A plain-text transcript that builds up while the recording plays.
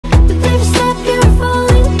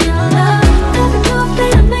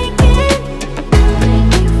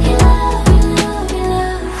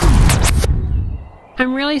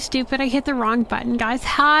I'm really stupid. I hit the wrong button, guys.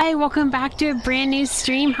 Hi, welcome back to a brand new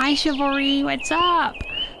stream. Hi, Chivalry. What's up?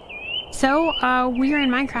 So, we are in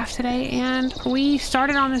Minecraft today, and we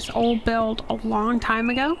started on this old build a long time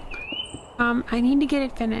ago. I need to get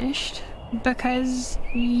it finished because,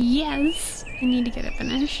 yes, I need to get it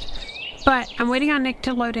finished. But I'm waiting on Nick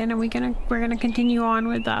to load in, and we're gonna continue on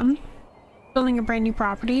with building a brand new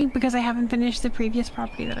property because I haven't finished the previous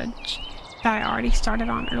property that I already started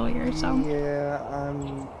on earlier. So yeah,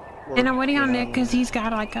 and I'm waiting on Nick because he's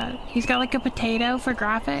got like a potato for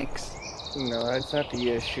graphics. No, that's not the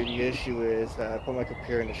issue. The issue is that I put my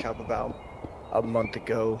computer in the shop about a month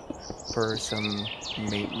ago for some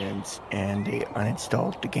maintenance, and they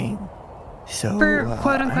uninstalled the game. So for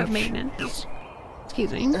quote unquote maintenance.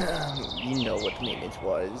 Excuse me. You know what the maintenance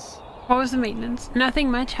was. What was the maintenance? Nothing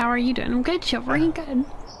much. How are you doing? I'm good, Chivalry. Good.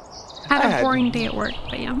 Had a boring day at work,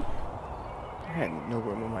 but yeah. I had no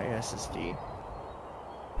room on my SSD.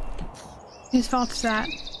 Whose fault is that?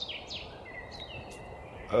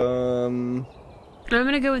 I'm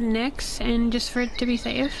gonna go with Nick's, and just for it to be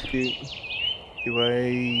safe. Do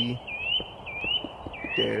I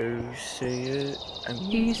dare say it?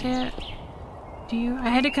 Do you say it? Do you? I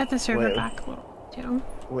had to cut the server back a little too.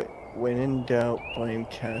 When in doubt, blame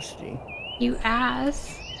Cassidy. You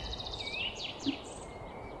ass.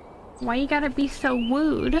 Why you gotta be so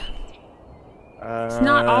wooed? It's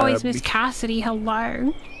not always Miss Cassidy,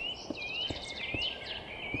 hello.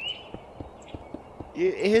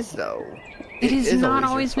 It is though. It is not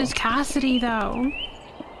always Miss Cassidy though.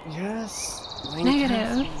 Yes.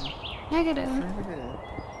 Negative. Negative.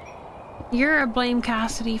 You're a blame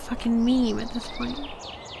Cassidy fucking meme at this point.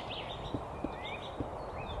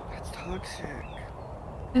 That's toxic.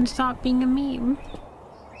 Then stop being a meme.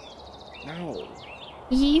 No.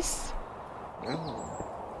 Yes. No.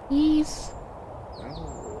 Yes.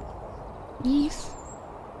 No. Yes.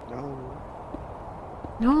 No.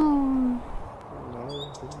 No.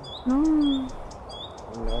 No. No.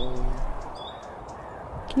 No.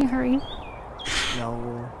 Can you hurry?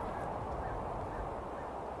 No.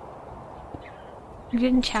 You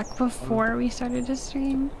didn't check before we started to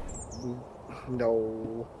stream?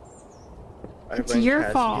 No. It's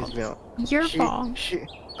your fault. Your fault.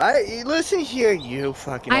 Listen here, you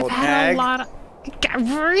fucking I've old had hag. a lot of...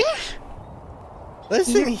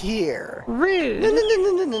 Listen here. Rude. No.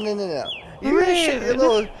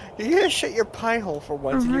 You gotta shut your pie hole for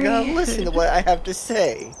once, and you gotta listen to what I have to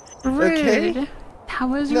say. Rude. Okay? That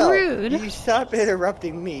was rude. You stop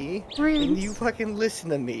interrupting me, Rude. and you fucking listen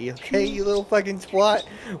to me, okay? You little fucking twat.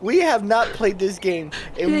 We have not played this game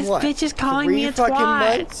in this what? This bitch is calling 3 me a fucking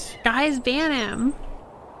twat. months? Guys, ban him.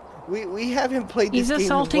 We haven't played this game in He's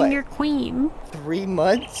assaulting what? your queen. 3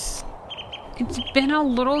 months? It's been a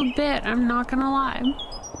little bit, I'm not gonna lie.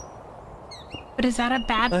 But is that a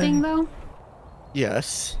bad thing, though?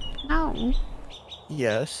 Yes. No.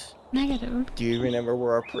 Yes. Negative. Do you remember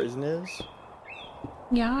where our prison is?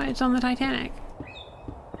 Yeah, it's on the Titanic.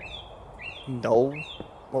 No.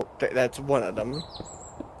 Well, that's one of them.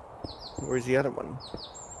 Where's the other one?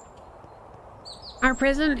 Our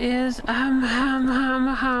prison is,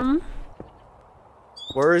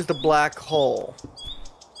 Where is the black hole?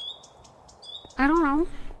 I don't know.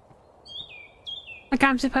 Like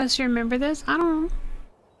I'm supposed to remember this? I don't know.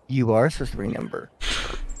 You are supposed to remember.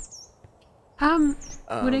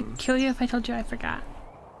 Would it kill you if I told you I forgot?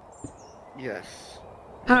 Yes.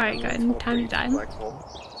 Alright, good. Time to die. Black hole.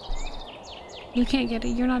 You can't get it.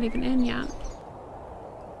 You're not even in yet.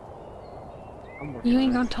 You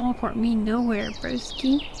ain't gonna teleport me nowhere,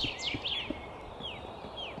 broski.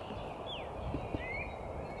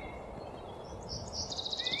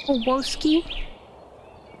 Oh, woski.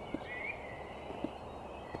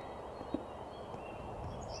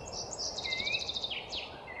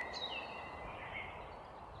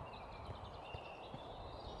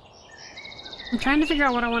 I'm trying to figure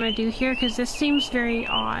out what I want to do here because this seems very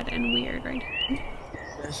odd and weird right now.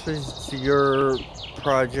 This was your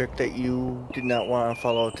project that you did not want to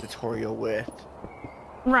follow a tutorial with.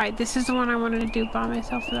 Right, this is the one I wanted to do by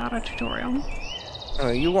myself without a tutorial.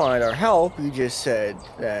 You wanted our help, you just said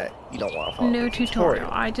that you don't want to follow No the tutorial.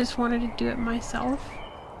 I just wanted to do it myself.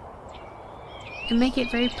 And make it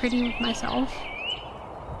very pretty with myself.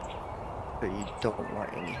 But you don't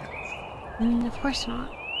want any help. Of course not.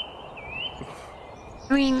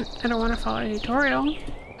 I mean, I don't want to follow a tutorial.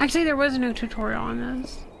 Actually, there was no tutorial on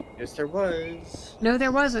this. Yes, there was. No,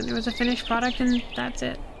 there wasn't. It was a finished product and that's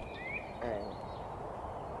it.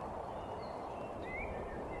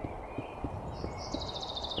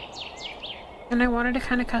 And I wanted to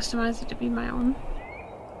kind of customize it to be my own.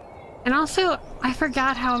 And also, I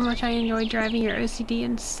forgot how much I enjoyed driving your OCD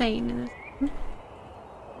insane in this game.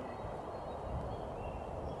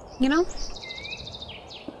 You know?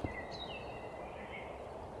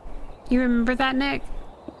 You remember that, Nick?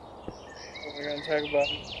 We're gonna talk about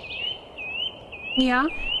it. Yeah?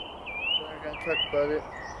 We're gonna talk about it.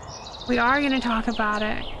 We are going to talk about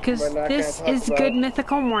it, because this is Good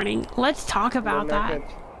Mythical Morning. Let's talk about that.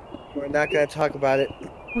 We're not gonna talk about it.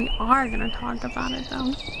 We are going to talk about it,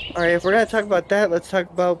 though. Alright, if we're gonna talk about that, let's talk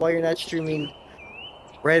about why you're not streaming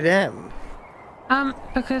Red M.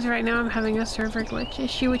 Because right now I'm having a server glitch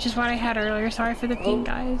issue, which is what I had earlier. Sorry for the ping,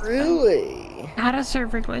 guys. Really? I had a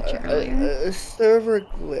server glitch earlier. A server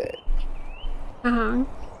glitch. Uh-huh.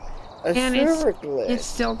 And server glitch. It's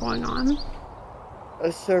still going on.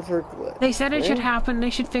 A server glitch. They said it should happen. They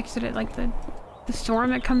should fix it at like the storm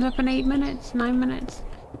that comes up in 8 minutes, 9 minutes.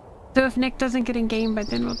 So if Nick doesn't get in game by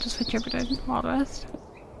then, we'll just switch over to Wild West.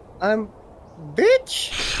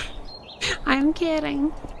 Bitch! I'm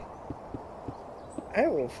kidding. I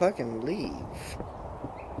will fucking leave.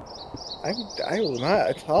 I will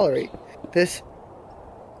not tolerate this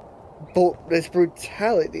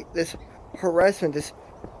brutality, this harassment, this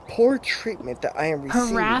poor treatment that I am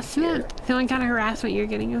receiving. Harassment? Here. The only kind of harassment you're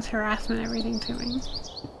getting is harassment everything to me.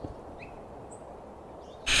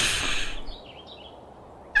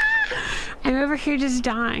 I'm over here just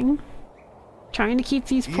dying. Trying to keep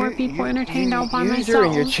these poor people entertained all by myself. User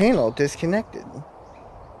in your channel disconnected.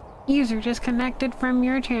 User disconnected from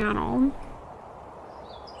your channel.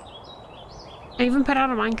 I even put out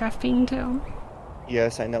a Minecraft ping too.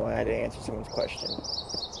 Yes, I know. I had to answer someone's question.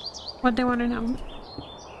 What they want to know?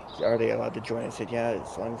 Are they allowed to join? I said, yeah,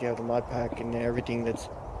 as long as you have the mod pack and everything that's,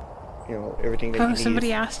 you know, everything that you need. Oh,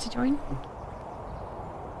 somebody asked to join?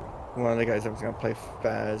 One of the guys that was going to play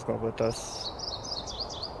Phasma with us.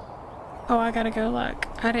 Oh, I gotta go look.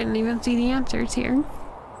 I didn't even see the answers here.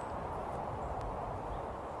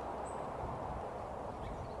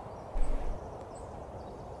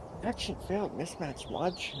 Action failed. Mismatch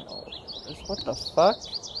mod channel. What the fuck?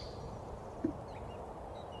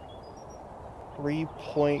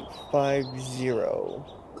 3.50.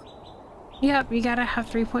 Yep, you gotta have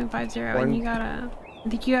 3.50 and you gotta... I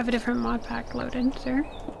think you have a different mod pack loaded, sir.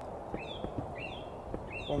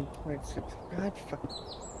 1.6. God fuck.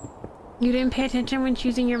 You didn't pay attention when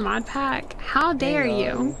choosing your mod pack? How dare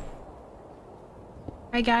you?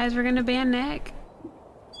 Alright guys, we're gonna ban Nick.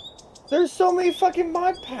 There's so many fucking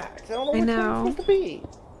mod packs. I don't know which one it's supposed to be.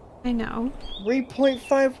 I know.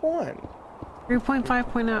 3.51.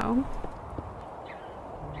 3.5.0.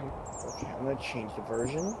 Okay, I'm gonna change the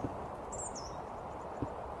version.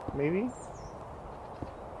 Maybe?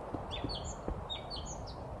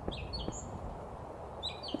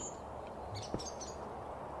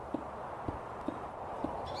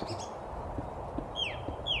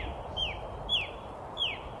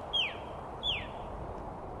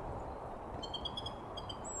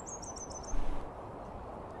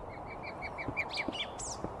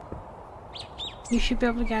 You should be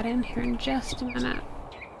able to get in here in just a minute.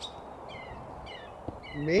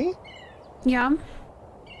 Me? Yeah.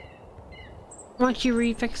 Once you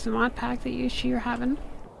refix the mod pack that you're having.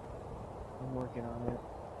 I'm working on it.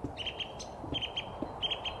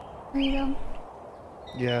 There you go.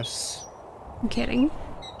 Yes. I'm kidding.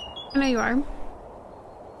 I know you are.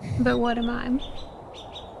 But what am I?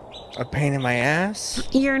 A pain in my ass?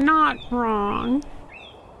 You're not wrong.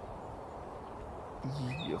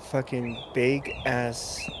 You fucking big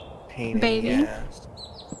ass pain Baby. in the ass.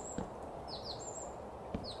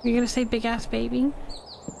 You're gonna say big ass baby?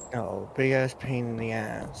 No, big ass pain in the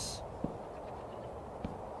ass.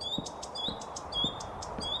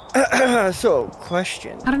 So,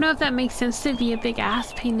 question. I don't know if that makes sense to be a big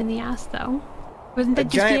ass pain in the ass, though. Wouldn't that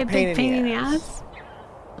just be a big pain in the ass?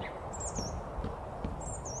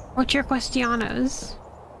 What's your questionos?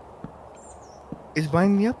 Is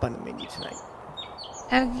Bind Me Up on the menu tonight?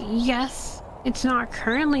 Yes. It's not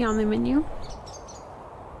currently on the menu.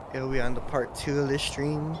 It'll be on the part 2 of this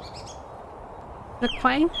stream. The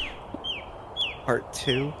quay? Part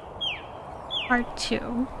 2. Part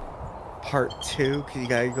 2. Part 2, because you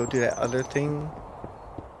gotta go do that other thing.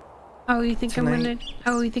 Oh, you think tonight? I'm gonna...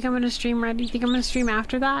 Oh, you think I'm gonna stream right? You think I'm gonna stream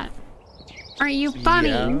after that? Aren't you funny?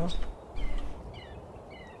 Yeah.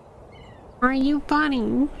 Aren't you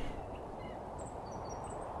funny?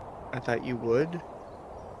 I thought you would.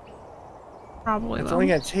 Probably will. It's only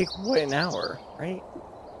gonna take, what, an hour, right?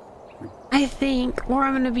 I think, or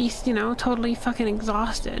I'm gonna be, you know, totally fucking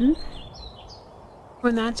exhausted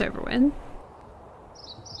when that's over with.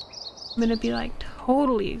 I'm gonna be like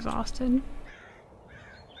totally exhausted.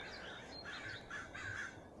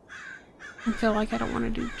 I feel like I don't want to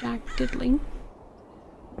do jack diddly.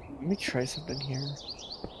 Let me try something here.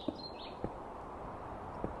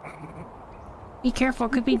 Be careful,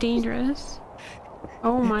 it could be dangerous.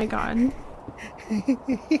 Oh my god.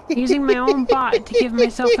 Using my own bot to give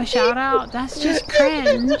myself a shout out? That's just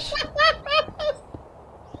cringe.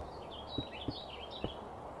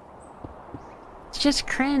 It's just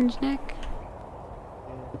cringe, Nick.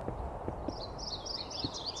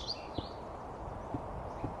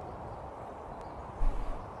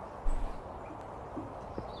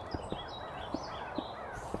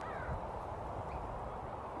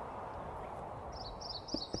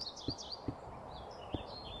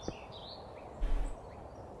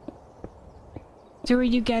 So are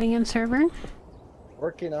you getting in server?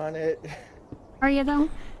 Working on it. Are you though?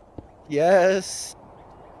 Yes.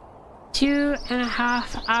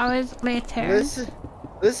 2.5 hours later.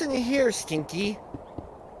 Listen here, Stinky.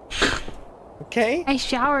 Okay? I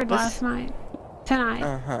showered last night. Tonight.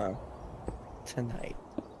 Uh-huh. Tonight.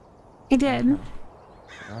 I did.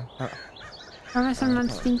 Uh-huh. Promise I'm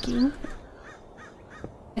not stinky.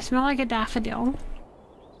 I smell like a daffodil.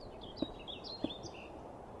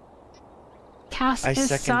 Cast I is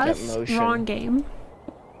second that sus. motion. Wrong game.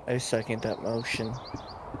 I second that motion.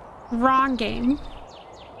 Wrong game.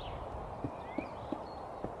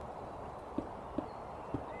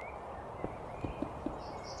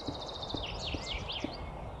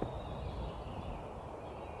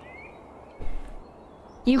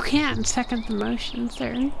 You can't second the motion,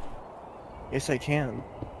 sir. Yes, I can.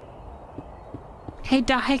 Hey,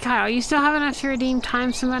 hey Kyle, you still have enough to redeem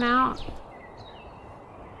time someone out?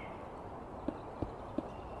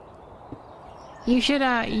 You should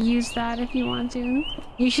use that if you want to.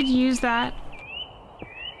 You should use that.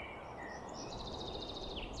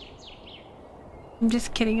 I'm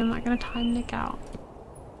just kidding, I'm not gonna time Nick out.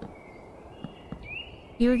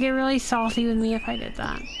 You would get really salty with me if I did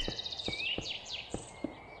that.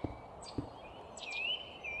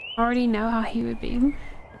 I already know how he would be.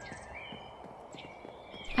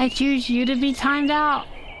 I choose you to be timed out.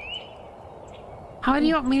 How do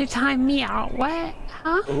you want me to time me out? What?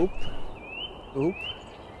 Huh? Oop. Oop.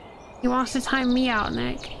 He wants to time me out,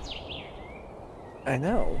 Nick. I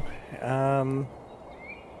know. I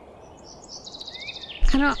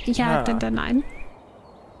don't. Yeah, Huh. denied.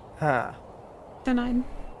 Huh. Denied.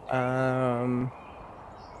 Um.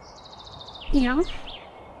 You know?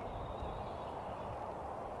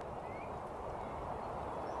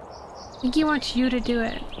 I think he wants you to do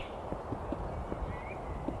it.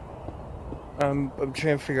 I'm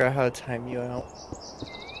trying to figure out how to time you out.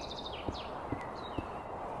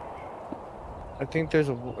 I think there's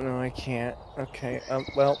a... No, I can't. Okay,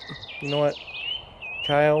 well, you know what?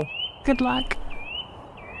 Kyle? Good luck.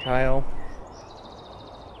 Kyle?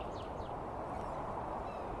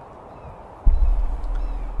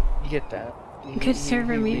 You get that? Good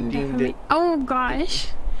server meeting. redeemed it. Oh gosh.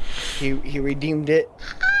 He redeemed it.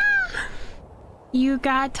 You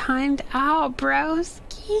got timed out, bros.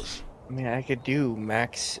 I mean, I could do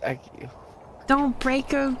max... Don't break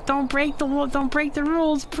the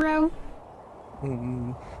rules, bro.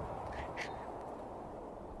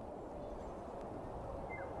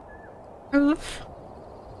 Oof.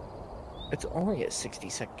 It's only a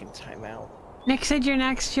 60-second timeout. Nick said you're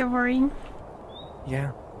next, Chivalry.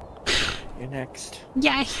 Yeah. You're next.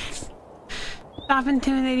 Yikes. Stop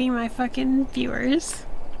intimidating my fucking viewers.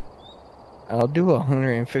 I'll do a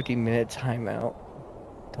 150-minute timeout.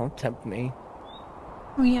 Don't tempt me.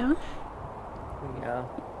 Oh yeah? Yeah.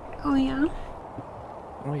 Oh yeah?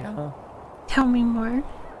 Oh yeah. Tell me more.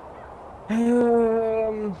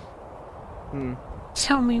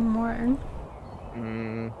 Tell me more.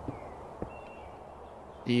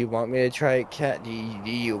 Do you want me to try it, Cat? Do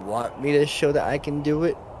you want me to show that I can do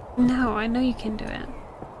it? No, I know you can do it.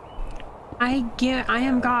 I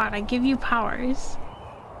am God. I give you powers.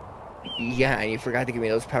 Yeah, and you forgot to give me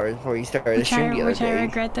those powers before you started the stream the other Which I day.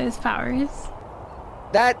 regret those powers.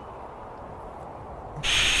 That...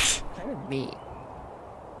 kind of mean.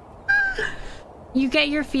 You get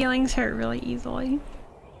your feelings hurt really easily.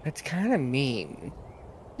 That's kind of mean.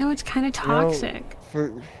 No, it's kind of toxic. You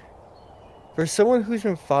know, for someone who's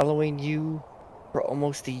been following you for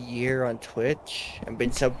almost a year on Twitch and been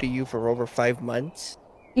subbed to you for over 5 months.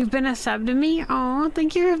 You've been a sub to me? Oh,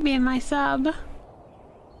 thank you for being my sub.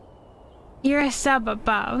 You're a sub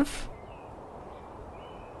above.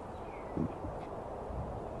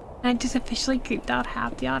 I just officially creeped out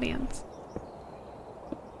half the audience.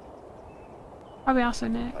 Probably also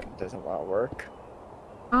Nick. It doesn't want to work.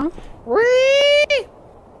 Huh? Whee!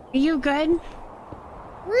 Are you good?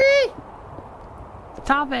 Whee!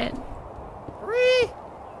 Stop it. Whee!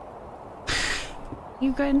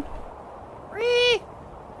 You good? Ree!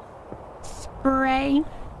 Spray.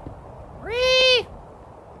 Ree!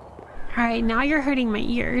 Alright, now you're hurting my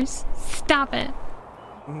ears. Stop it.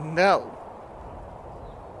 No.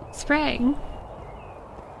 Spray.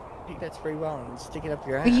 I think that's pretty wrong. Stick it up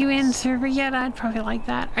your ass. Are you in server yet? I'd probably like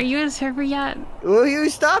that. Are you in server yet? Will you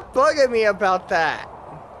stop bugging me about that?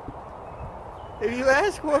 If you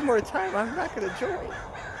ask one more time, I'm not gonna join.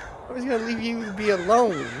 I was gonna leave you to be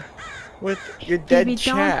alone with your dead Baby,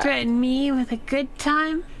 chat. don't threaten me with a good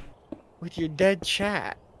time. With your dead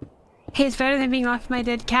chat. Hey, it's better than being left with my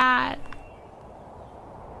dead cat.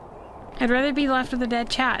 I'd rather be left with a dead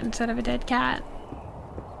chat instead of a dead cat.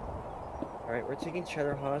 Alright, we're taking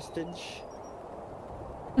Cheddar hostage.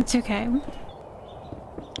 It's okay.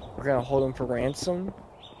 We're gonna hold him for ransom.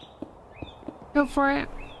 Go for it.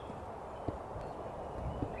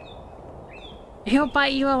 He'll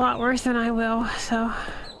bite you a lot worse than I will, so...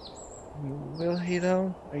 Will he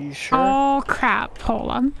though? Are you sure? Oh crap,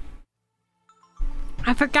 hold on.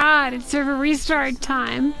 I forgot, it's server restart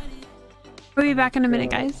time. We'll be back in a minute,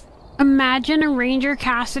 guys. Imagine a Ranger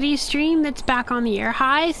Cassidy stream that's back on the air.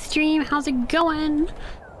 Hi stream, how's it going?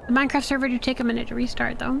 The Minecraft server did take a minute to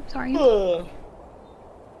restart though, sorry. The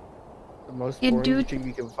most boring stream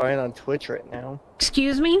you can find on Twitch right now.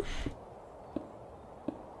 Excuse me?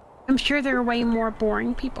 I'm sure there are way more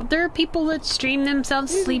boring people. There are people that stream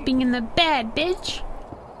themselves sleeping in the bed, bitch.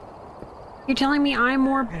 You're telling me I'm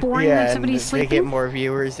more boring than somebody sleeping? They get more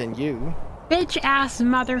viewers than you. Bitch ass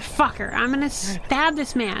motherfucker. I'm gonna stab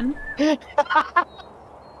this man.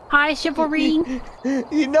 Hi, Chivalry.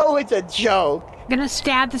 You know it's a joke. I'm gonna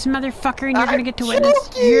stab this motherfucker and you're gonna get to witness.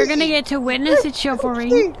 You're gonna get to witness it,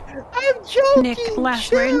 Chivalry. I'm joking. Nick,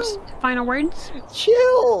 last words? Final words?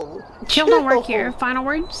 Chill. Chill don't work here. Final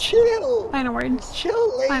words? Chill. Final words?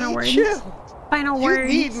 Chill, lady. Final words? Chill. Final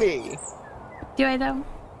words? You need me. Do I though?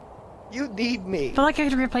 You need me. I feel like I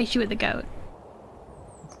could replace you with the goat.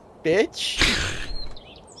 Bitch.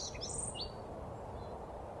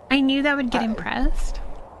 I knew that would get impressed.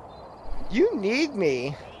 You need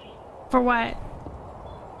me. For what?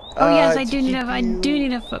 Oh yes, I do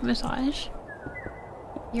need a foot massage.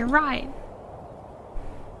 You're right.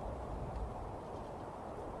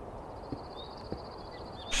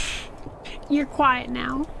 You're quiet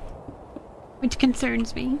now, which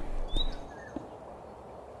concerns me.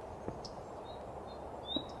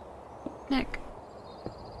 Nick.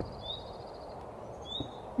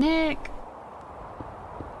 Nick.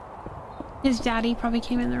 His daddy probably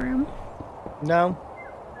came in the room. No.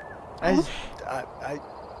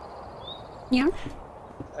 Yeah?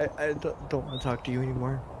 I don't want to talk to you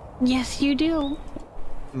anymore. Yes, you do.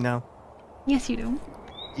 No. Yes, you do.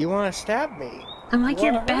 You want to stab me. I'm like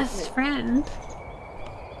your best friend.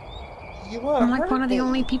 I'm like one of the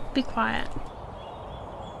only people. Be quiet.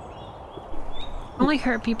 Only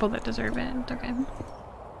hurt people that deserve it. It's okay.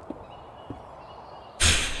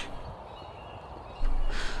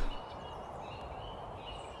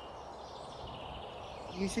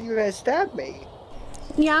 You said you were gonna stab me.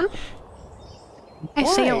 Yeah. I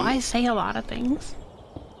Why? say a lot of things.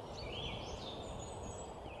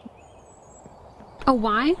 Oh,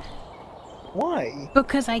 why? Why?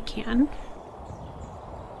 Because I can.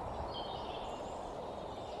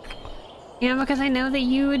 And because I know that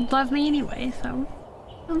you would love me anyway, so...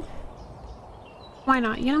 why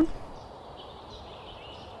not, you know?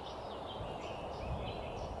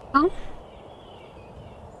 Huh?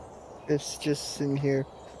 Just sitting here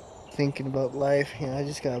thinking about life. Yeah, I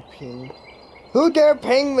just got pinged. Who dare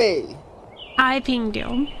ping me? I pinged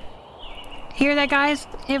you. Hear that, guys?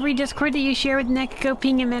 Every Discord that you share with Nick, go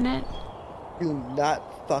ping him in it. Do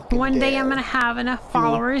not fucking One day dare. I'm gonna have enough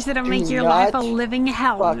followers that'll make your life a living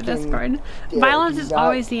hell in the Discord. Violence is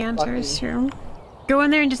always the answer, it's true. Go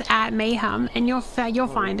in there and just add Mayhem, and you'll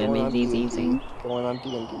find him. He's easy. Going on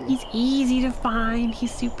D&D. He's easy to find.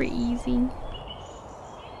 He's super easy.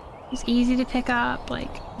 He's easy to pick up.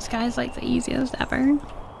 Like, this guy's like the easiest ever.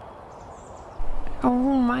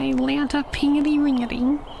 Oh, my Lanta pingity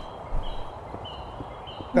ringity.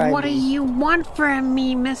 What do you want from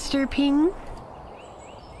me, Mr. Ping?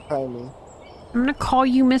 Try me. I'm gonna call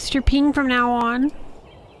you Mr. Ping from now on.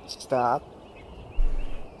 Stop.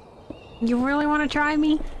 You really want to try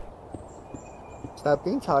me? Stop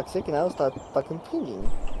being toxic and I'll stop fucking pinging.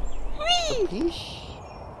 Capiche?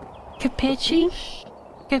 Capiche?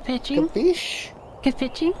 Capiche? Capiche?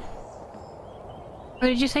 Capiche? What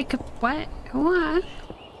did you say? What? What?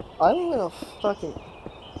 I don't know fucking...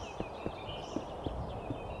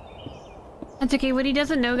 That's okay. What he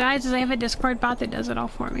doesn't know, guys, is I have a Discord bot that does it all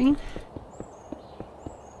for me.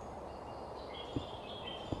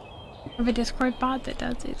 have a Discord bot that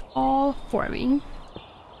does it all for me.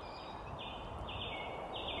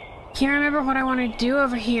 Can't remember what I want to do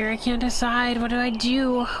over here. I can't decide. What do I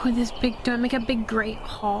do with this big... Do I make a big great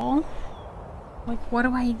hall? Like, what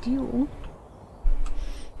do I do?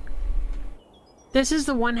 This is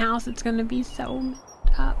the one house that's gonna be so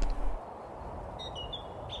messed up.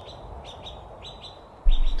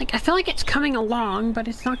 Like, I feel like it's coming along, but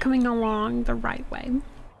it's not coming along the right way.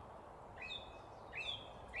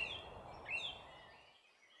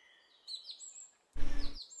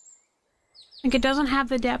 Like, it doesn't have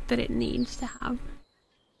the depth that it needs to have.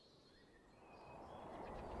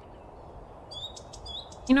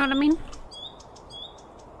 You know what I mean?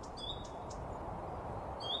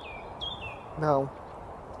 No.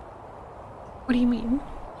 What do you mean?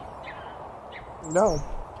 No.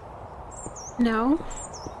 No?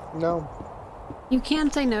 No. You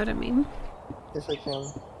can't say no to me. Yes, I can.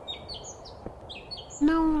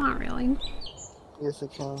 No, not really. Yes, I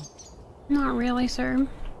can. Not really, sir.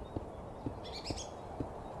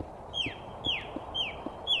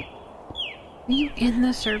 Are you in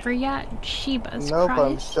the server yet? Sheba's Nope, Christ.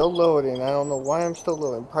 I'm still loading. I don't know why I'm still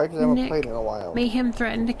loading. Probably because I haven't played in a while. May him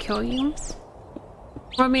threaten to kill you.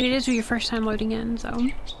 Well, I mean, it is your first time loading in, so...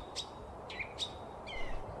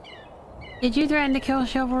 Did you threaten to kill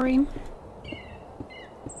Chivalry?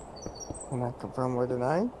 Can I confirm or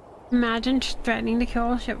deny? Imagine threatening to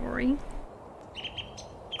kill Chivalry.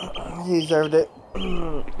 He deserved it.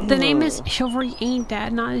 The name is Chivalry ain't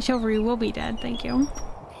dead, not Chivalry will be dead, thank you.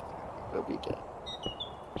 Will be dead.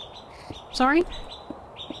 Sorry?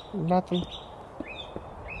 Nothing.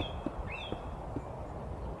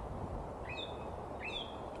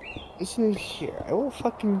 Listen here, I will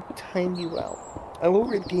fucking time you out. I will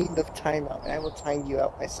redeem the timeout and I will time you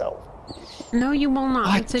out myself. No, you will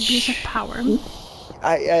not. It's abuse of power.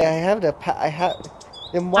 I have the I have.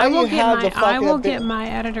 Then why do you have the fucking? I will get my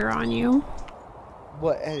editor on you.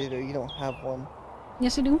 What editor? You don't have one.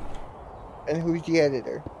 Yes, I do. And who's the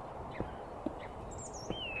editor?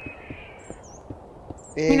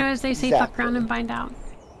 You know, as they say, fuck around and find out.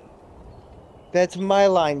 That's my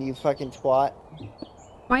line, you fucking twat.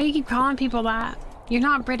 Why do you keep calling people that? You're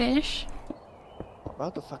not British. I'm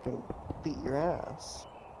about to fucking beat your ass.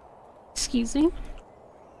 Excuse me?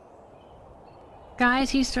 Guys,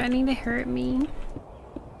 he's threatening to hurt me.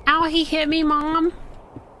 Ow, he hit me, Mom!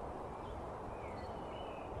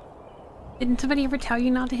 Didn't somebody ever tell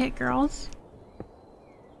you not to hit girls?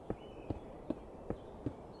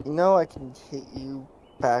 You know I can hit you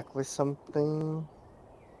back with something.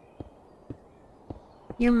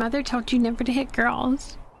 Your mother told you never to hit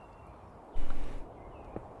girls.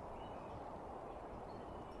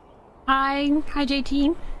 Hi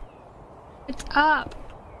JT. What's up?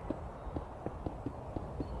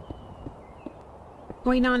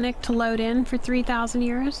 Waiting on Nick to load in for 3,000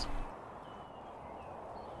 euros.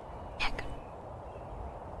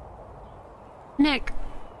 Nick.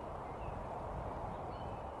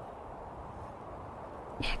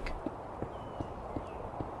 Nick.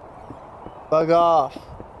 Bug off.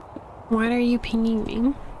 Why are you pinging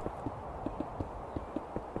me?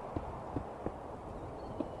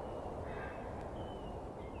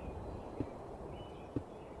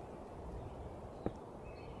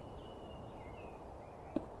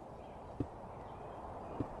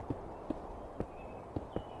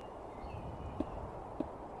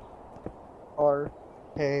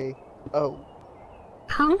 RKO.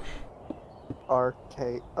 Huh?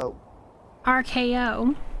 RKO.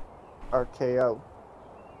 RKO. RKO.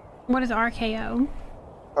 What is RKO?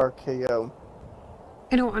 RKO.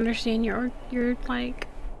 I don't understand your like,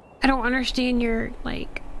 I don't understand your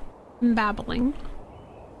like babbling.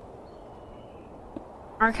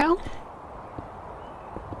 Arco?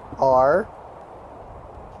 RKO.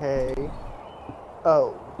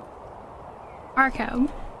 Arco.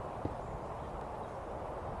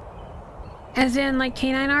 As in like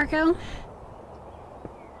canine Arco?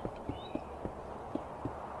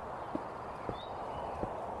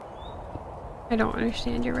 I don't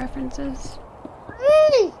understand your references.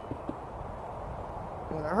 Hey!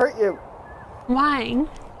 I'm gonna hurt you. Why?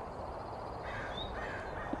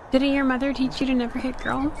 Didn't your mother teach you to never hit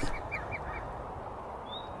girls?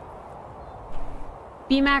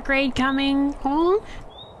 BMAC raid coming. Oh,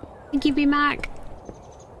 thank you, BMAC.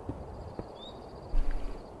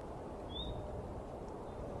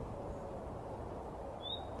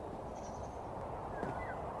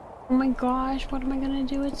 Oh my gosh, what am I gonna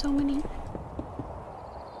do with so many?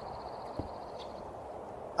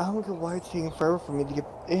 I don't get why it's taking forever for me to get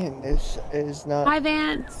in. This is not. Hi,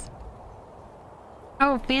 Vance.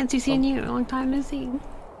 Oh, fancy seeing you. Long time no see.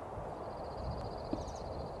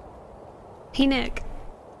 Hey Nick,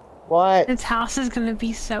 What? this house is gonna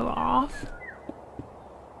be so off.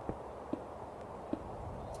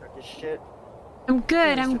 Start this shit. I'm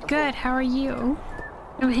good, Yeah, I'm start the whole- good. How are you?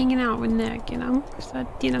 I'm hanging out with Nick, you know? So,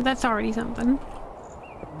 you know, that's already something.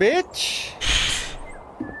 Bitch!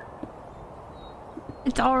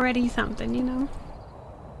 It's already something, you know?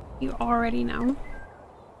 You already know.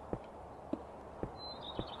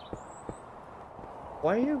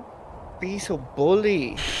 Why you be so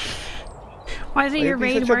bully? Why isn't Why your you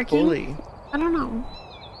be raid such a working? bully? I don't know.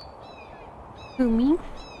 Who, me?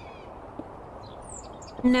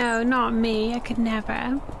 No, not me. I could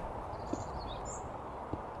never.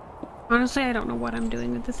 Honestly, I don't know what I'm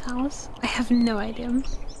doing with this house. I have no idea.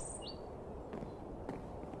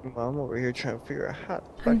 Well, I'm over here trying to figure out how the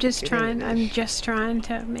fuck I'm to just get into trying, I'm this. just trying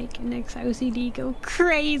to make Nick's OCD go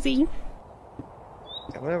crazy.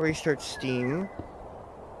 I'm gonna restart Steam.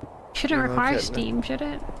 Shouldn't You know, require chatting. Steam, should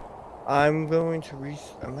it? I'm going to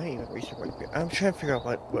I'm not even restart my computer. I'm trying to figure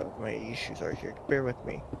out what my issues are here. Bear with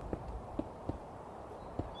me.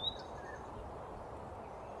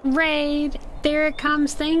 Raid! There it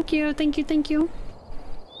comes. Thank you, thank you, thank you.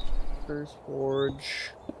 First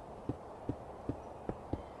Forge.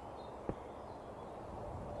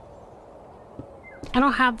 I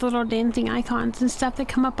don't have the little dancing icons and stuff that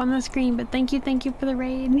come up on the screen, but thank you for the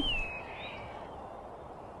raid.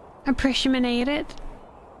 Appreciate it.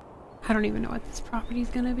 I don't even know what this property is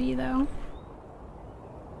gonna be, though.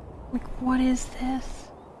 Like, what is this?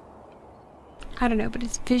 I don't know, but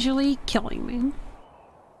it's visually killing me.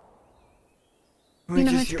 Let me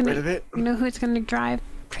just get rid of it. You know who it's gonna drive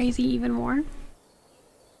crazy even more?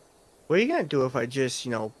 What are you gonna do if I just,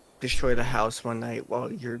 destroy the house one night while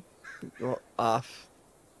you're off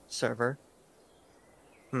server?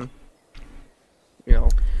 Hmm.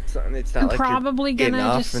 It's not I'm like probably you're getting gonna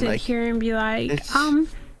off just and sit like here and be like,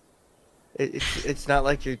 it's not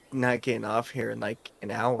like you're not getting off here in like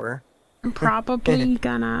an hour. I'm probably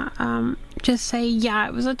gonna just say, yeah,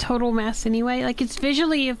 it was a total mess anyway. Like, it's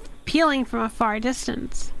visually appealing from a far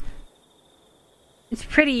distance. It's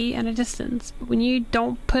pretty at a distance, but when you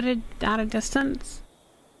don't put it at a distance,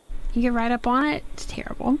 you get right up on it, it's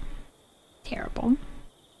terrible. Terrible.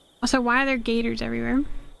 Also, why are there gators everywhere?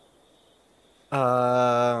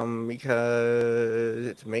 Because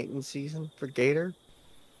it's maintenance season for gator.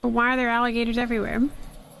 But why are there alligators everywhere?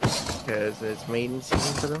 Because it's maintenance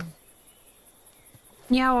season for them.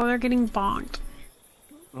 Yeah, well, they're getting bonked.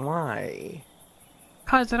 Why?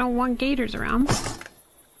 Cause I don't want gators around.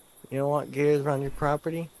 You don't want gators around your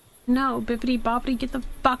property? No, bippity boppity, get the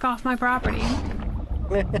fuck off my property.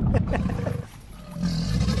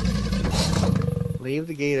 Leave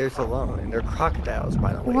the gators alone, and they're crocodiles,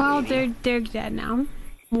 by the way. Well, lady. they're dead now.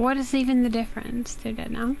 What is even the difference? They're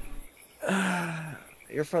dead now.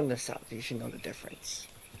 You're from the south. You should know the difference.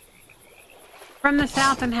 From the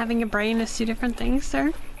south and having a brain is two different things,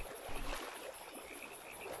 sir.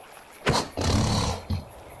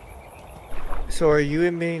 So are you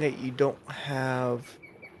admitting that you don't have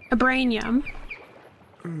A brain, yeah.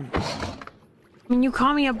 I mean, you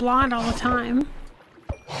call me a blonde all the time.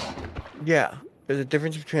 Yeah, there's a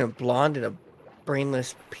difference between a blonde and a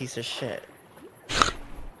brainless piece of shit.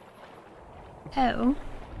 Oh,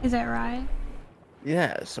 is that right?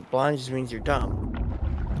 Yes, a blonde just means you're dumb.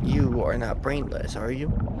 You are not brainless, are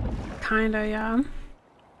you? Kinda, yeah.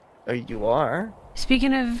 Or you are?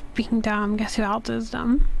 Speaking of being dumb, guess who else is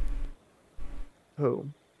dumb? Who?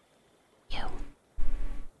 You.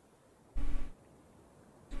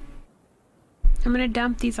 I'm gonna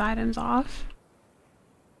dump these items off.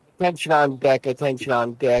 Attention on deck, attention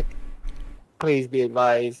on deck. Please be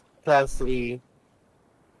advised, custody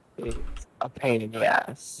is a pain in the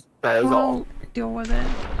ass. That is all. Well, deal with it.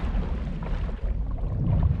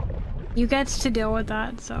 You gets to deal with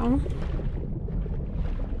that, so.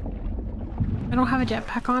 I don't have a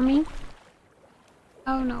jetpack on me.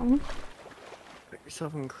 Oh no. Put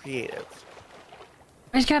yourself in creative.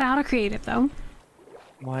 I just got out of creative though.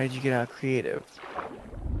 Why did you get out of creative?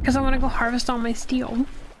 Because I want to go harvest all my steel.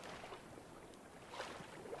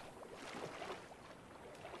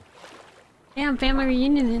 Damn, family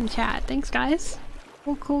reunion in chat. Thanks, guys.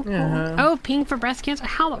 Cool, cool, cool. Oh, ping for breast cancer.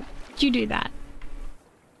 How the did you do that?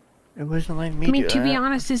 It wasn't like me. I mean, to be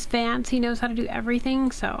honest, this Vance, he knows how to do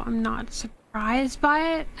everything, so I'm not surprised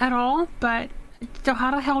by it at all. But so,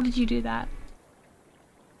 how the hell did you do that?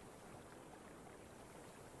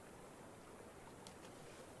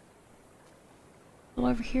 All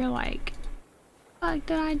over here, like, fuck,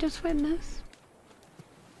 did I just witness?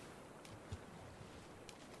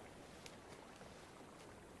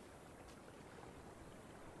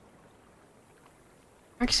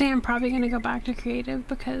 Actually, I'm probably gonna go back to creative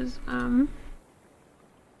because, I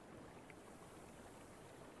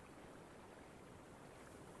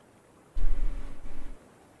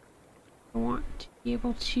want to be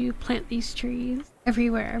able to plant these trees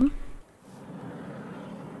everywhere.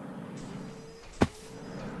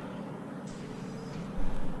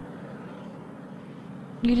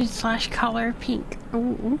 You did /color pink.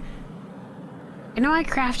 Ooh. I know I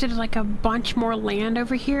crafted like a bunch more land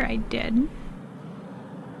over here. I did.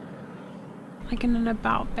 Like in an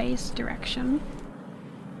about face direction.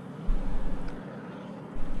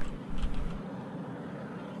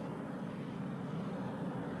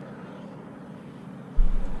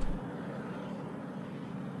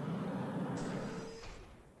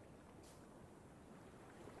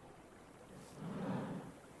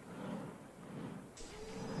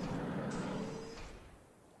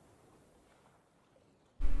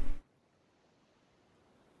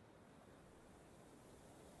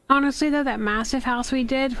 Honestly though, that massive house we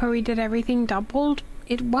did, where we did everything doubled,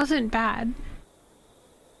 it wasn't bad.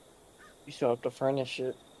 You still have to furnish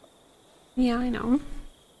it. Yeah, I know.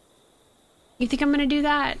 You think I'm gonna do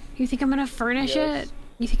that? You think I'm gonna furnish it?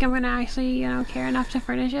 You think I'm gonna actually, you know, care enough to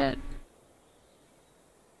furnish it?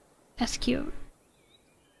 That's cute.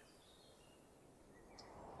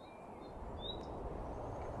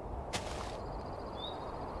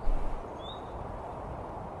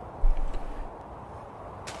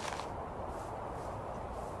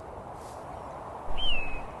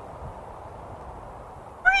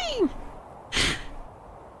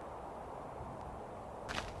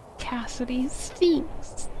 Cassidy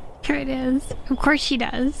stinks. Here it is. Of course she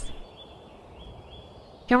does.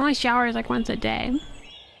 She only showers like once a day.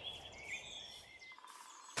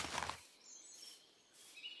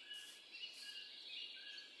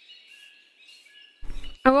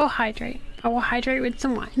 I will hydrate. I will hydrate with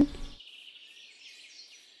some wine.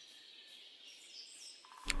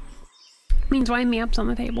 Means wine me up's on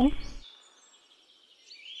the table.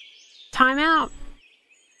 Time out.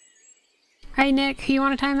 Hey Nick, who you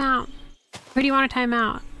want to time out? Who do you want to time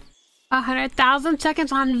out? 100,000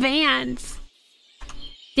 seconds on Vans.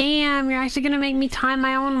 Damn, you're actually gonna make me time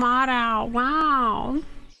my own mod out. Wow.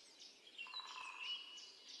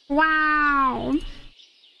 Wow.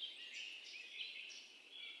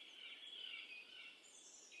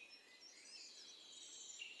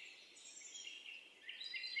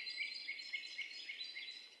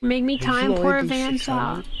 Make me time poor Vans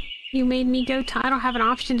out. You made me go I don't have an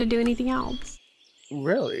option to do anything else.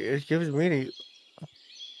 Really? It gives me the...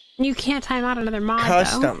 You can't time out another mod,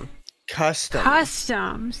 Custom. though. Custom.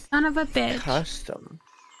 Custom. Son of a bitch. Custom.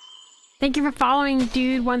 Thank you for following,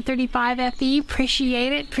 dude. 135FE.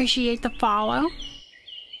 Appreciate it. Appreciate the follow.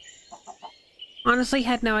 Honestly,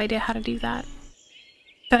 had no idea how to do that.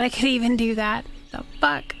 That I could even do that. The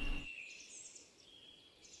fuck?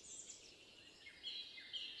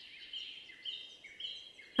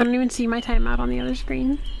 I don't even see my timeout on the other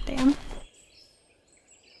screen. Damn.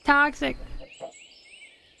 Toxic.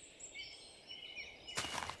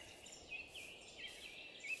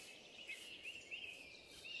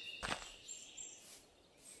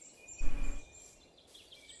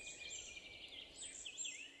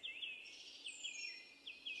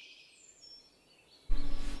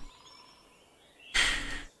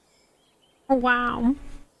 Oh, wow.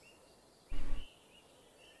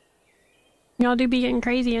 Y'all do be getting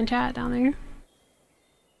crazy in chat down there.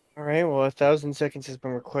 Alright, well, 1,000 seconds has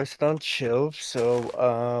been requested on Chill, so,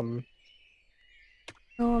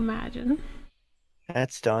 Oh, imagine.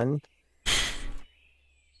 that's done.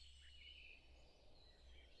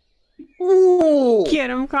 Ooh!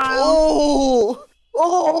 Get him, Kyle. Oh!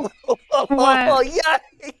 Oh! What?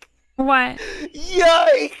 Yike! What?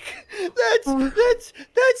 Yike! That's 17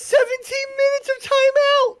 minutes of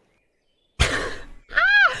timeout!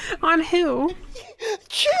 On who?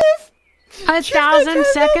 Chiff! 1,000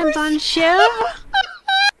 seconds on Shiv?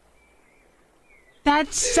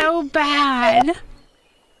 That's so bad.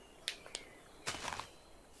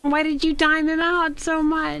 Why did you time him out so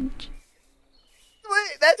much?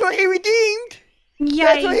 Wait, that's what he redeemed! Yikes.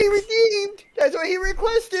 That's what he redeemed! That's what he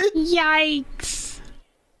requested! Yikes.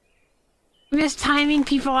 I'm just timing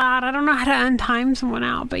people out. I don't know how to untime someone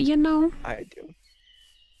out, but you know. I do.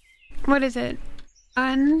 What is it?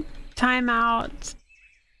 Untime out.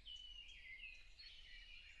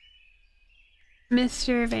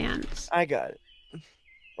 Mr. Vance. I got it.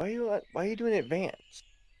 Why are you doing advance?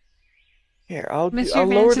 Here, I'll Mr.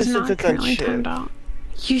 lower Vance this is since not it's on currently Shiv. timed out.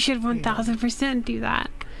 You should 1000% do that.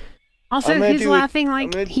 Also, I'm gonna he's do it- laughing I'm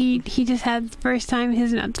like gonna- he just had the first time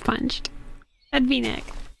his nuts punched. That'd be Nick.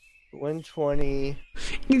 120.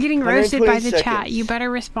 You're getting roasted by the chat. You seconds. better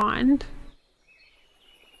respond.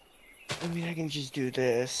 I mean, I can just do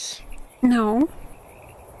this. No.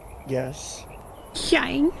 Yes.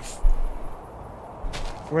 Yikes.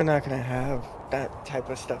 We're not gonna have that type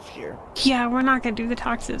of stuff here. Yeah, we're not gonna do the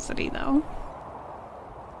toxicity though.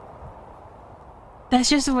 That's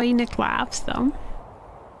just the way Nick laughs though.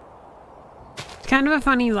 It's kind of a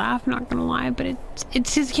funny laugh, not gonna lie, but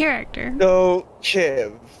it's his character. So,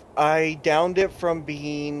 Chiv, I downed it from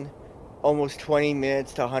being almost 20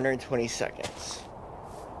 minutes to 120 seconds.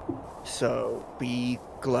 So, be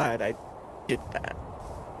glad I did that.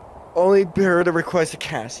 Only bear the request of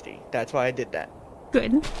Cassidy. That's why I did that.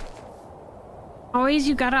 Good.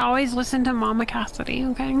 You gotta always listen to Mama Cassidy,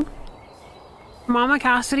 okay? Mama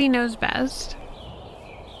Cassidy knows best.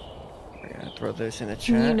 We're gonna throw this in the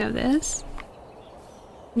chat. You know this.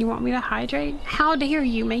 You want me to hydrate? How dare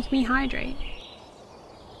you make me hydrate?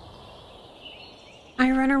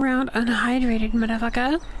 I run around unhydrated,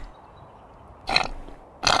 motherfucker.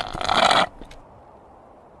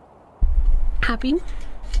 Happy?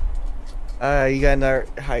 You got another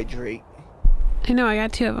hydrate. I know, I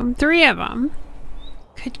got 2 of them. 3 of them.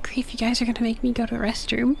 Good grief, you guys are gonna make me go to the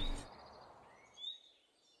restroom.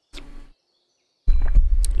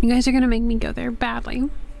 You guys are gonna make me go there badly.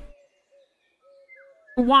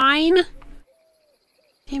 Wine?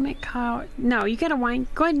 Damn it, Kyle. No, you gotta wine.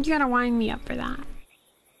 Go ahead, you gotta wine me up for that.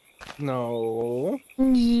 No.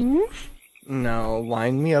 Mm. No,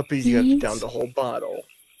 line me up as you have to down the whole bottle.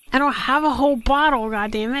 I don't have a whole bottle,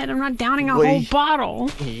 goddammit. I'm not downing a whole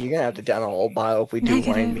bottle. You're gonna have to down a whole bottle if we do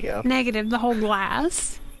line me up. Negative, the whole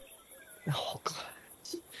glass. The whole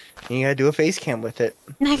glass. You gotta do a face cam with it.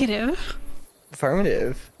 Negative.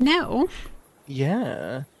 Affirmative. No.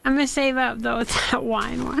 Yeah. I'm gonna save up though. It's that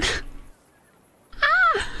wine one.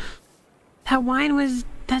 Ah! That wine was.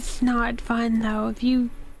 That's not fun though. If you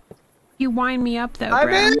wind me up though, bro. I'm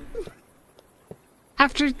in.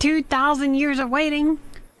 After 2,000 years of waiting.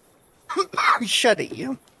 Shut it,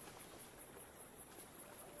 you.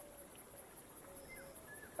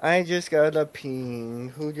 I just got a ping.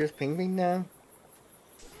 Who just pinged me now?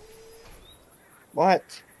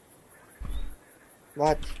 What?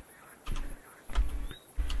 What?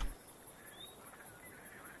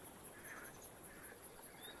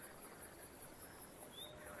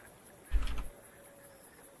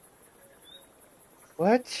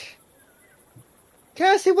 What?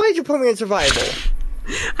 Cassie, why did you put me in survival?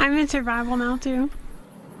 I'm in survival now too.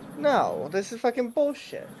 No, this is fucking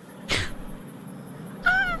bullshit.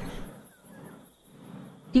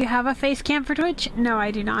 Do you have a face cam for Twitch? No, I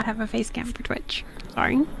do not have a face cam for Twitch.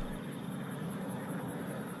 Sorry.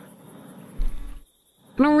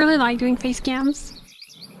 I don't really like doing face cams.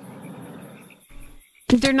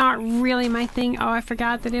 They're not really my thing. Oh, I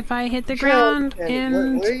forgot that if I hit the ground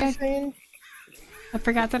and... What are you saying? I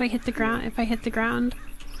forgot that I hit the ground. If I hit the ground,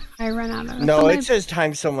 I run out of... No, it says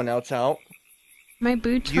time someone else out. My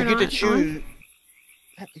boots You get to choose...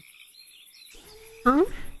 Huh?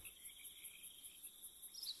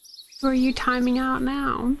 Who are you timing out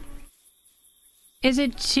now? Is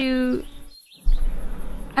it to...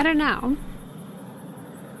 I don't know.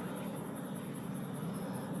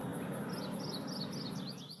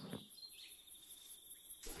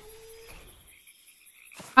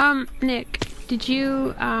 Nick, did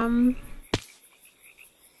you,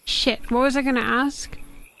 shit, what was I gonna ask?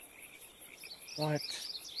 What?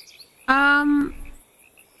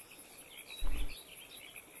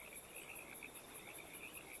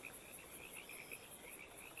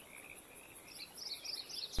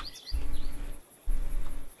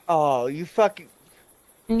 Oh, you fucking...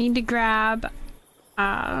 I need to grab,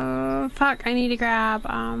 fuck, I need to grab,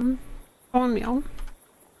 bone meal.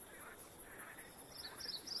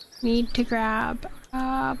 Need to grab,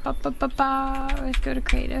 let's go to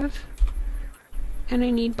creative. And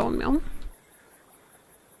I need bone meal.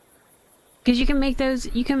 Cause you can make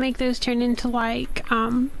those turn into like,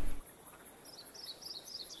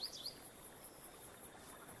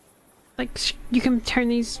 you can turn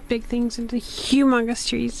these big things into humongous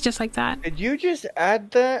trees, just like that. Did you just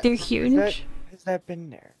add that? They're huge. Has that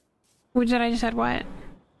been there? What did I just add? What?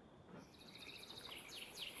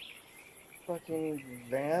 Fucking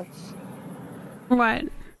Vance? What?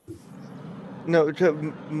 No,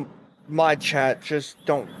 to mod chat, just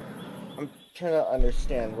don't... I'm trying to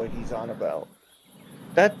understand what he's on about.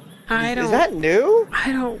 Is that new?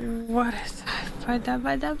 I don't... What is that?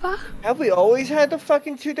 Have we always had the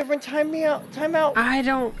fucking 2 different timeout? I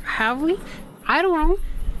don't... Have we? I don't know.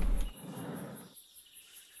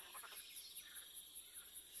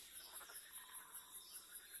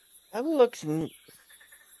 That looks...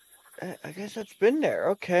 I guess that's been there.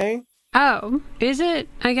 Okay. Oh, is it?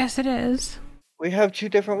 I guess it is. We have two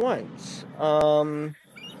different ones. Oh,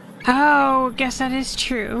 guess that is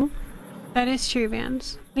true. That is true,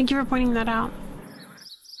 Vance. Thank you for pointing that out.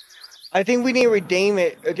 I think we need to rename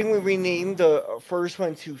it. I think we renamed the first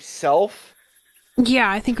one to Self.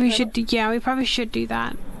 Yeah, I think we should do, yeah, we probably should do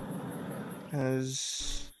that.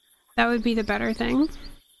 Because that would be the better thing.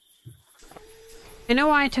 I know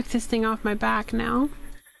why I took this thing off my back now.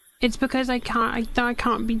 It's because I thought I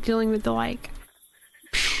can't be dealing with the like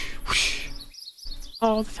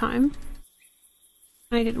all the time.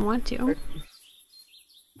 I didn't want to.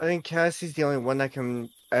 I think Cassie's the only one that can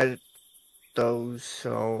edit those,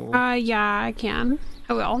 so... yeah, I can.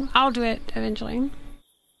 I will. I'll do it eventually.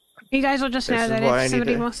 You guys will just know that if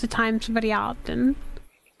somebody wants to time somebody out, then...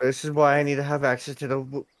 This is why I need to have access to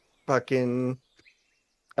the fucking,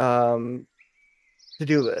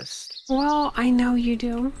 to-do list. Well, I know you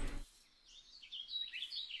do.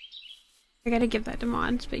 I gotta give that to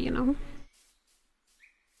mods, but you know.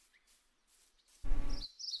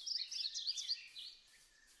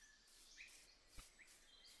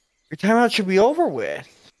 Your timeout should be over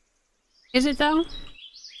with. Is it though?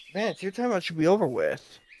 Vance, your timeout should be over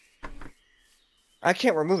with. I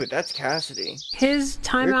can't remove it. That's Cassidy. His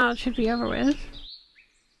timeout should be over with.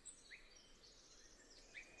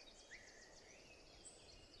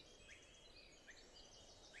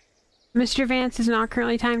 Mr. Vance is not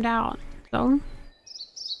currently timed out, so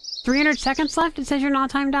 300 seconds left. It says you're not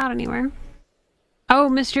timed out anywhere. Oh,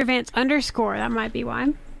 Mr. Vance underscore. That might be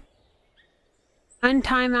why.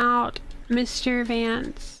 Untime out, Mr.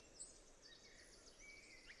 Vance.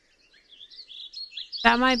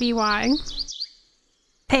 That might be why.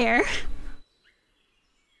 There.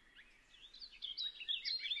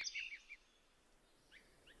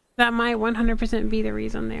 That might 100% be the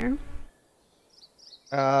reason there.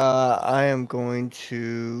 I am going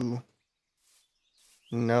to...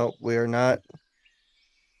 Nope, we are not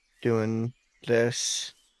doing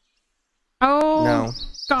this. Oh, no.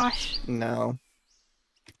 Gosh. No.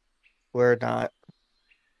 We're not.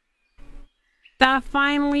 That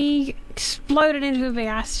finally exploded into a big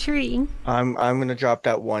ass tree. I'm gonna drop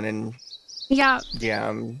that one and... Yeah.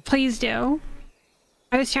 Yeah, please do.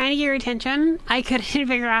 I was trying to get your attention. I couldn't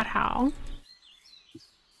figure out how.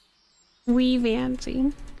 We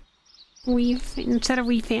fancy. Instead of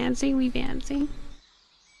we fancy, we fancy.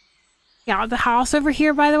 Yeah, the house over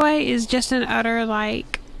here, by the way, is just an utter,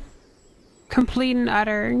 like, complete and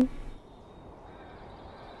utter.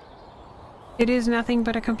 It is nothing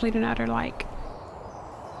but a complete and utter, like,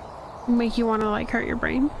 make you want to, like, hurt your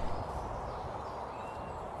brain.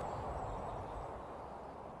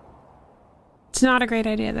 It's not a great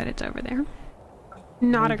idea that it's over there.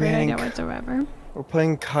 Not a great idea whatsoever. We're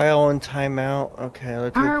putting Kyle in timeout. Okay,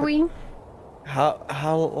 let's Are we?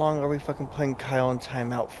 How long are we fucking putting Kyle in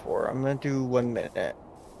timeout for? I'm gonna do 1 minute.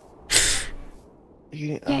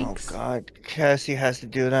 Oh god, Cassie has to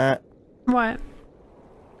do that. What?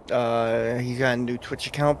 He's got a new Twitch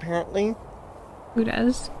account apparently. Who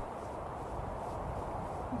does?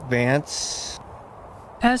 Vance.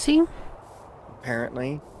 Does he?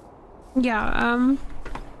 Apparently. Yeah,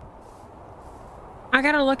 I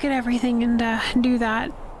gotta look at everything and, do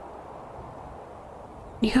that.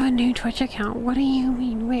 You have a new Twitch account? What do you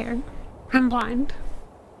mean? Where? I'm blind.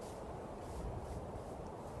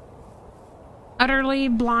 Utterly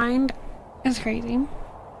blind is crazy.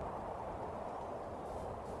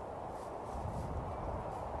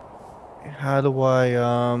 How do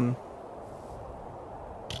I,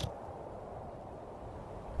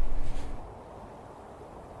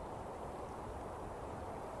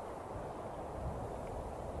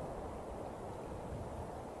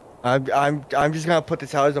 I'm just gonna put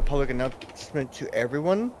this out as a public announcement to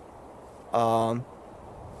everyone.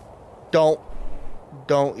 Don't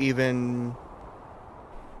even.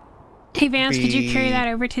 Hey Vance, could you carry that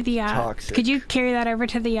over to the toxic. Could you carry that over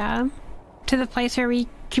to the place where we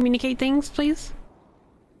communicate things, please?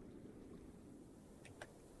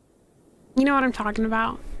 You know what I'm talking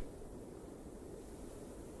about.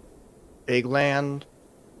 Big land.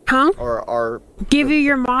 Huh? Or give you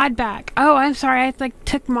your mod back. Oh, I'm sorry. I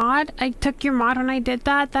took your mod when I did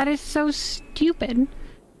that. That is so stupid.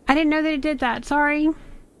 I didn't know that it did that. Sorry.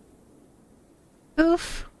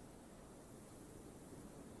 Oof.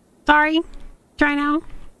 Sorry. Try now.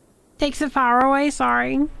 Takes the power away.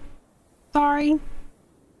 Sorry. Sorry.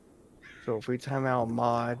 So if we time out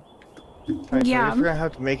mod. Yeah. So we're gonna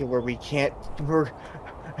have to make it where we can't.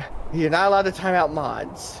 You're not allowed to time out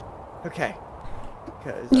mods. Okay.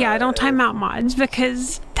 Yeah, don't time out mods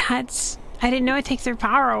because I didn't know it takes their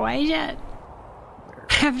power away yet.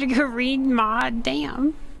 have to go read mod.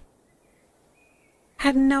 Damn.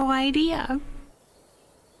 Had no idea.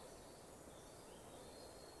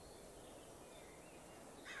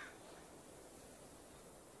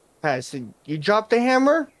 So you dropped the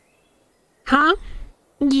hammer? Huh?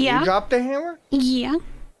 Yeah. You dropped the hammer? Yeah.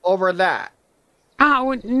 Over that.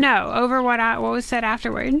 Oh, no. Over what was said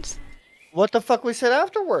afterwards. What the fuck we said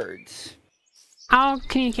afterwards? I'll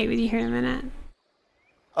communicate with you here in a minute.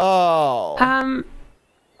 Oh.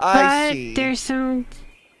 I see. I'm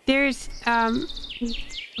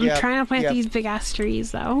trying to plant these big ass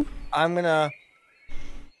trees though. I'm gonna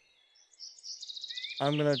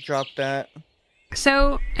drop that.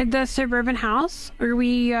 So the suburban house, are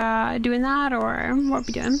we doing that or what are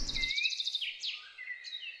we doing?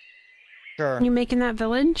 Sure. You making that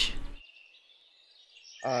village?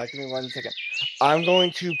 Give me 1 second. I'm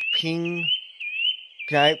going to ping.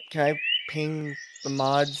 Can I ping the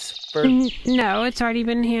mods first? No, it's already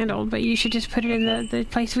been handled, but you should just put it in the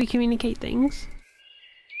place we communicate things.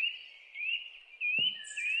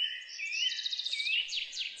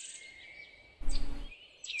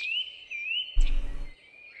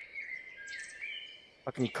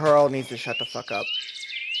 Fucking Carl needs to shut the fuck up.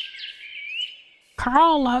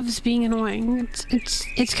 Carl loves being annoying.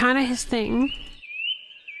 It's kind of his thing.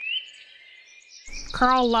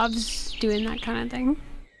 Carl loves doing that kind of thing.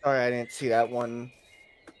 Sorry, I didn't see that one.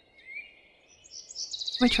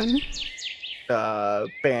 Which one? The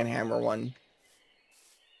banhammer one.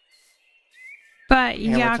 But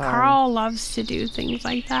Hammer yeah, time. Carl loves to do things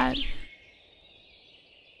like that.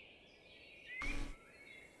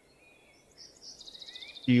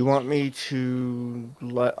 Do you want me to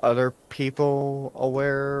let other people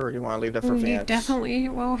aware, or do you want to leave that for Vance? Definitely.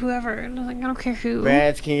 Well, whoever. Like, I don't care who.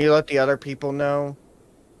 Vance, can you let the other people know?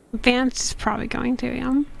 Vance is probably going to,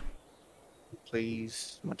 yeah.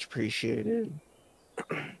 Please, much appreciated.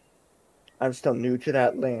 I'm still new to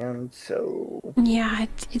that land, so... Yeah,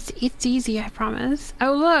 it's easy, I promise.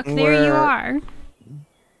 Oh, look, there you are.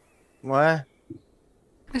 What?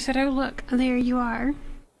 I said, oh, look, there you are.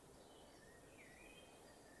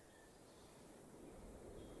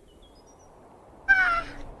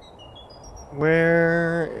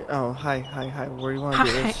 Where? Oh, hi. Where do you want to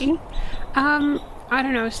do this? Hi. I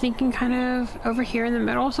don't know, sneaking kind of over here in the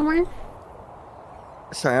middle somewhere.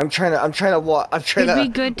 Sorry, I'm trying to watch. It'd be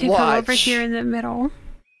good to come over here in the middle.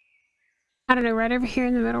 I don't know, right over here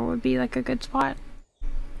in the middle would be like a good spot.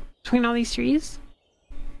 Between all these trees.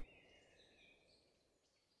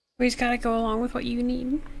 We just gotta go along with what you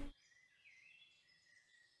need.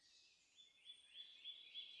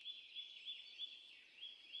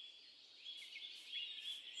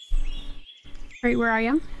 Right, where are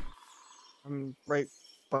you? I'm right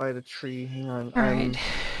by the tree. Hang on. Alright.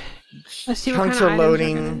 Let's see what Chunks kind of are items we're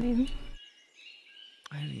loading. gonna need.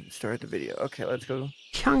 I didn't even start the video. Okay, let's go.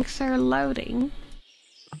 Chunks are loading.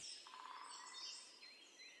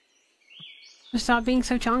 Stop being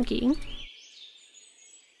so chunky.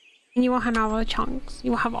 And you won't have all the chunks. You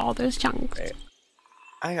will have all those chunks. Wait.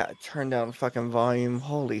 I gotta turn down fucking volume.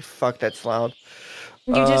 Holy fuck, that's loud.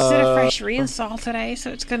 You just did a fresh reinstall today, so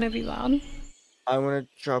it's gonna be loud. I'm gonna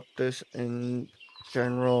drop this in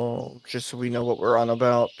general, just so we know what we're on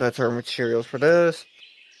about. That's our materials for this.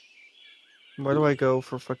 Where do I go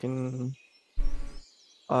for fucking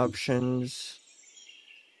options?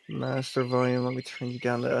 Master volume. Let me turn you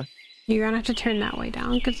down to... You're gonna have to turn that way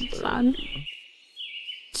down because it's loud.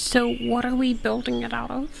 So what are we building it out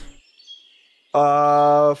of?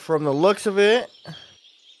 From the looks of it,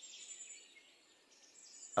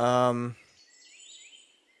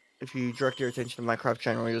 if you direct your attention to Minecraft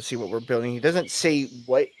channel, you'll see what we're building. He doesn't say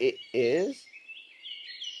what it is.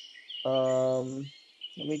 Let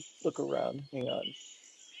me look around. Hang on.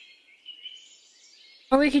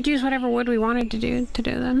 Or we could use whatever wood we wanted to do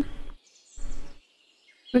them.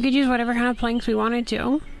 We could use whatever kind of planks we wanted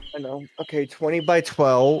to. I know. Okay, 20 by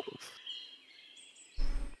 12.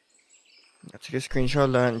 I'll take a screenshot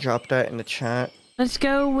of that and drop that in the chat. Let's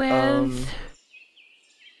go with...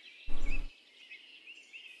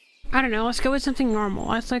 I don't know, let's go with something normal.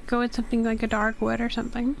 Let's like go with something like a dark wood or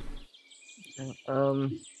something. Okay, I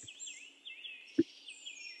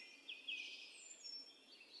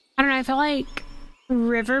don't know, I feel like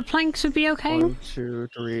river planks would be okay. 1, 2,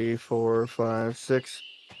 3, 4, 5, 6.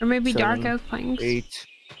 Or maybe 7, dark oak planks. 8,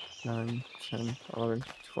 9, 10, 11,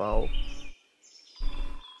 12.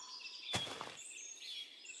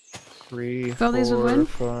 3, Fill these with 4, wood?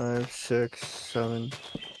 5, 6, 7,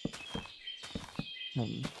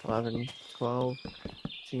 10, 11, 12,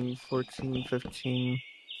 13, 14, 15,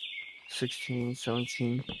 16,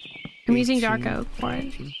 17. I'm using 18, dark oak for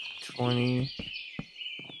it. 20,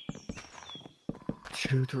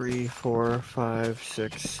 2, 3, 4, 5,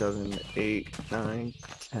 6, 7, 8, 9,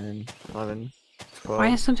 10, 11, Why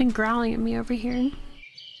 12. is something growling at me over here?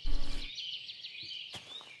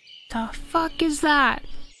 The fuck is that?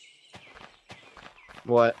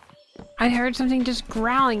 What? I heard something just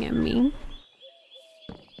growling at me.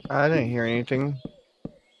 I didn't hear anything.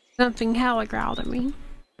 Something hella growled at me.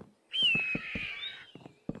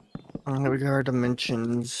 We got our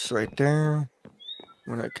dimensions right there.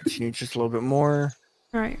 I'm gonna continue just a little bit more.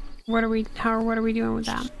 Alright, what are we doing with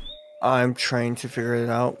that? I'm trying to figure it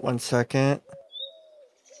out. 1 second.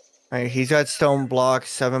 Alright, he's got stone blocks,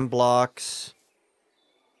 7 blocks.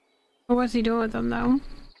 What's he doing with them though?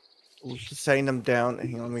 Just setting them down.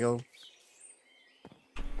 Hang on, let me go.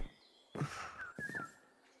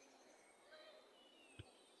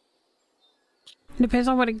 Depends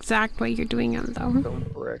on what exact way you're doing them though.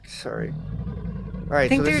 Stone bricks, sorry. Alright,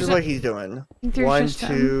 so this is what he's doing. 1,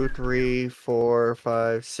 2, 3, 4,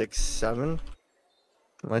 5, 6, 7.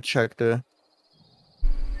 Let's check the...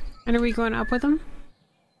 And are we going up with them?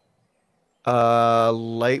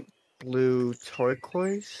 Light blue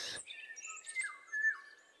turquoise.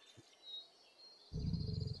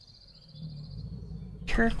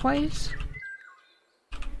 Turquoise?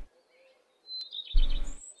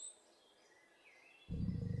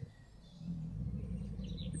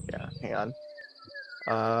 Yeah, hang on.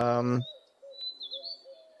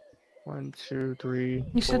 1, 2, 3,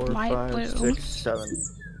 You 4, said light 5, blue. 6, 7.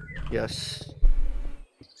 Yes.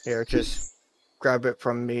 Here, just grab it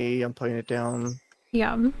from me. I'm putting it down.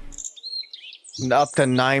 Yeah. Up to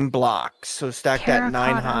 9 blocks. So stack that 9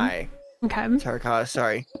 Terracotta. high. Okay. Terracotta,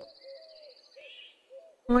 sorry.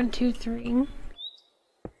 1, 2, 3,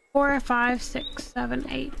 4, 5, 6, 7,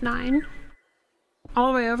 8, 9.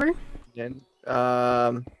 All the way over? Then,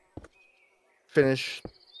 finish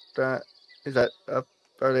that. Is that up?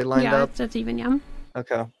 Are they lined up? Yeah, that's even, yeah.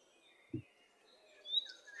 Okay.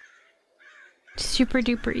 Super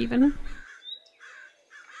duper even.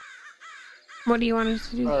 What do you want us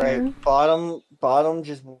to do All here? right, bottom,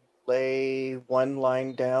 just lay 1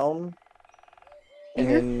 line down, and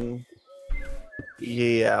Here? then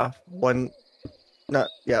yeah,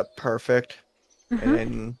 perfect. And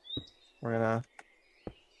then we're gonna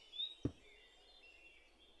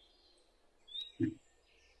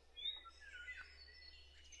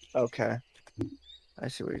okay. I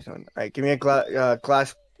see what he's doing. All right, give me a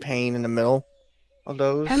glass pane in the middle of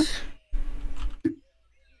those. Okay.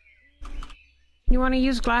 You want to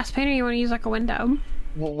use glass pane or you want to use like a window?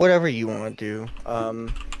 Whatever you want to do.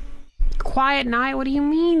 Quiet night? What do you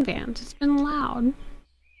mean, Vance? It's been loud.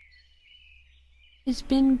 It's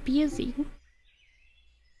been busy.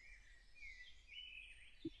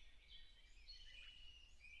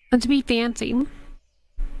 Let's be fancy.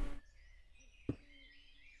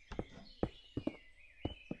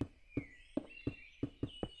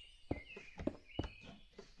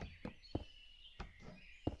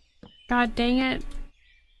 God dang it.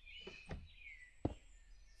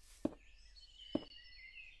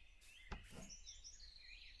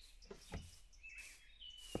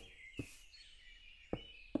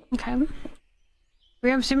 Okay. I'm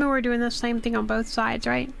assuming we're doing the same thing on both sides,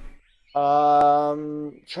 right?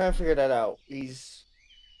 Trying to figure that out. We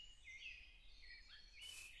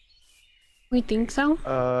think so?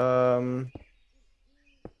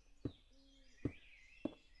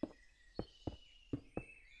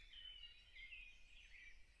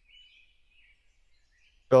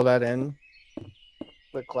 Fill that in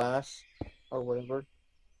with glass or whatever.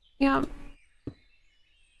 Yeah.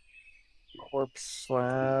 Corpse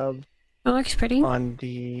slab It looks pretty. on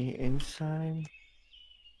the inside.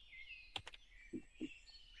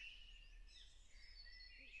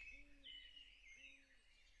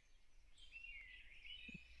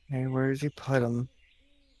 Hey, where does he put them?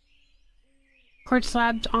 Quartz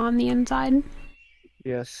slabs on the inside.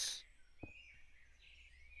 Yes.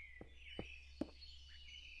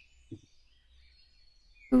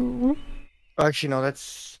 Ooh. Actually, no,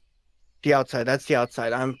 that's the outside. That's the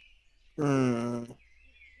outside. I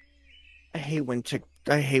hate when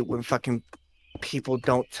fucking people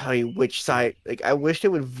don't tell you which side. Like, I wish they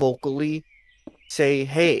would vocally say,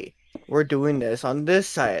 "Hey, we're doing this on this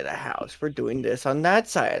side of the house. We're doing this on that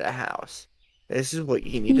side of the house. This is what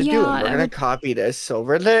you need to do, and we're gonna copy this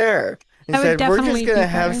over there." Instead, we're just gonna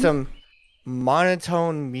have some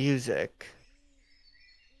monotone music.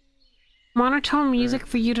 Monotone music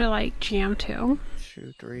for you to like jam to.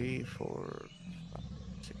 2, 3, 4, 5,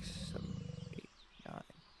 6, 7, 8, 9.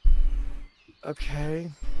 Okay.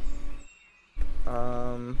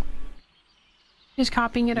 Just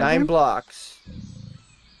copying it 9 over. blocks.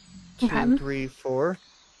 2, Okay. 3, 4.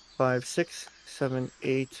 5, 6, 7,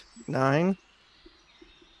 8, 9.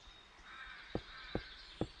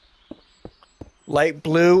 Light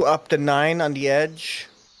blue up to 9 on the edge.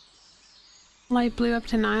 Light blue up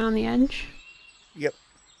to 9 on the edge. Yep.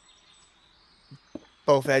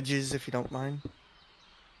 Both edges, if you don't mind.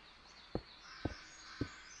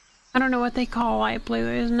 I don't know what they call light blue.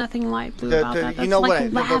 There's nothing light blue about that. That's you know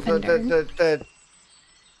like what? lavender.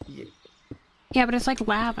 Yeah, but it's like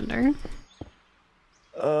lavender.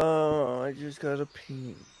 I just got a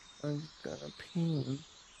ping.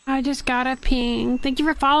 I just got a ping. Thank you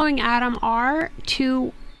for following Adam R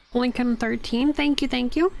to Lincoln 13. Thank you,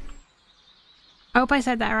 thank you. I hope I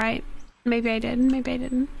said that right. Maybe I did, maybe I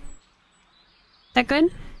didn't. That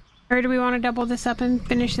good? Or do we want to double this up and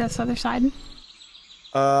finish this other side?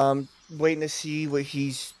 Waiting to see what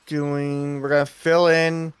he's doing. We're gonna fill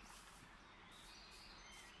in.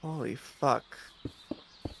 Holy fuck.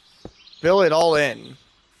 Fill it all in.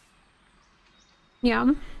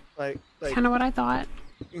 Yeah. Like kind of what I thought.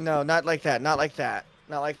 No, not like that. Not like that.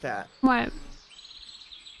 Not like that. What?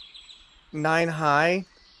 9 high.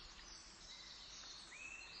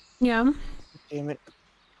 Yeah. Damn it.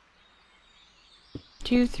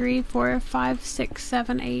 2, 3, 4, 5, 6,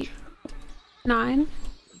 7, 8, 9.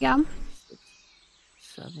 Yeah. 6,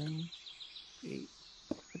 7, 8.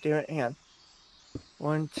 Damn it, hang on.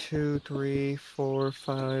 1, 2, 3, 4,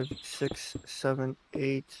 5, 6, 7,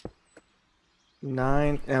 8,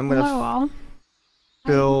 9. And I'm gonna Hello, all.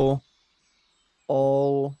 fill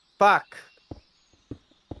all. Fuck.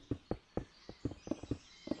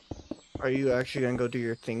 Are you actually gonna go do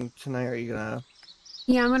your thing tonight? Or are you gonna?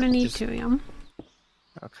 Yeah, I'm gonna need to, yeah.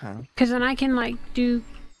 Okay. Because then I can, like, do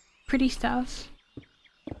pretty stuff.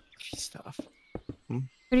 Stuff.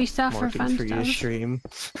 Pretty stuff or Marketing fun for stuff. your stream.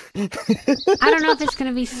 I don't know if it's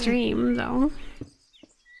gonna be streamed, though.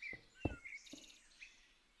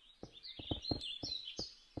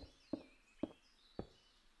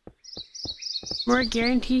 More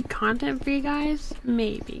guaranteed content for you guys?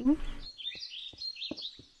 Maybe.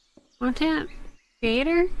 Content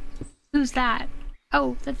creator? Who's that?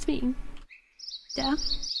 Oh, that's me. Duh.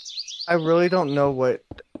 I really don't know what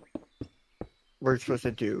we're supposed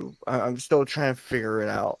to do. I'm still trying to figure it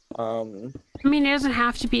out. I mean, it doesn't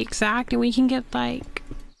have to be exact, and we can get, like,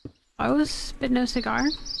 close, but no cigar.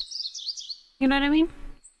 You know what I mean?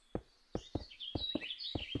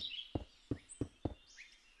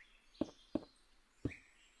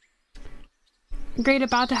 Great,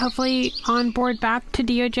 about to hopefully onboard back to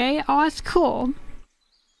DOJ. Oh, that's cool.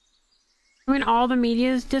 I mean, all the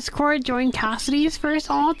media's Discord joined Cassidy's first.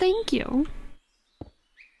 Oh, thank you.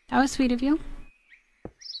 That was sweet of you.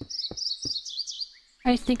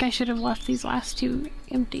 I think I should have left these last two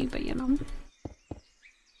empty, but you know.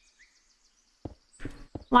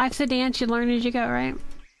 Life's a dance, you learn as you go, right?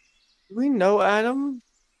 Do we know Adam?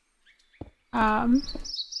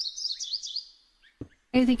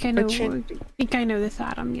 I think I know. This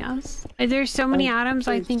Adam. Yes. There's so many Adams.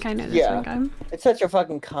 I think I know this one guy. It's such a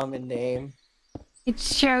fucking common name.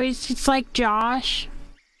 It's like Josh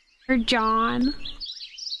or John.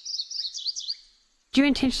 Do you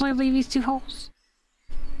intentionally leave these two holes?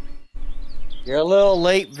 You're a little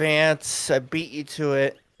late, Vance. I beat you to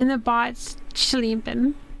it. And the bot's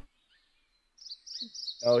sleeping.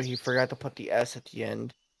 Oh, he forgot to put the S at the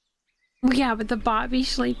end. Well, yeah, but the bot be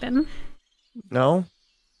sleeping. No?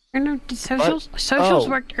 Or no, socials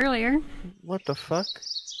worked earlier. What the fuck?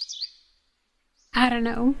 I don't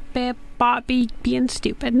know. Bot be being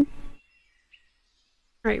stupid.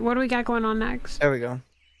 Alright, what do we got going on next? There we go.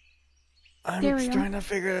 I'm trying to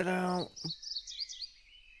figure it out.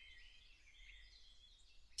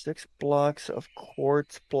 6 blocks of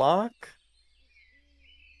quartz block?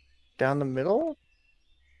 Down the middle?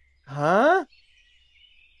 Huh?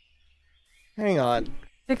 Hang on.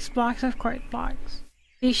 6 blocks of quartz blocks.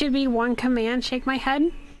 These should be one command. Shake my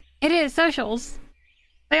head. It is socials.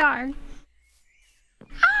 They are.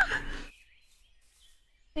 Ah!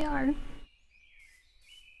 They are.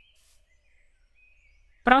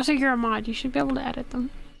 But also, you're a mod. You should be able to edit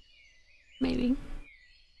them. Maybe.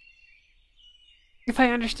 If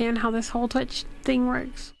I understand how this whole Twitch thing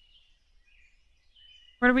works.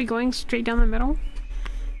 Where are we going? Straight down the middle?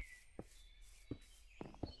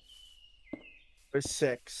 There's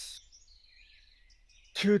 6.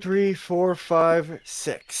 2, 3, 4, 5,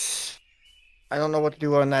 6. I don't know what to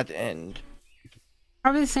do on that end.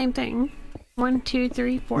 Probably the same thing. 1, 2,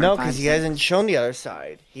 3, 4, no, 5, because he 6. hasn't shown the other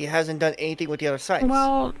side. He hasn't done anything with the other side.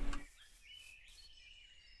 Well,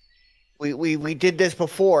 we did this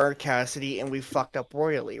before, Cassidy, and we fucked up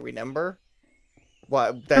royally. Remember?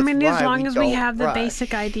 What? That's I mean, as long as we don't have the rush.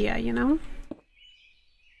 basic idea, you know.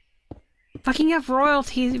 Fucking up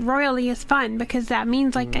royally is fun because that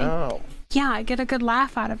means like I get a good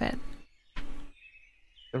laugh out of it.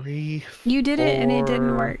 3, You did 4, it and it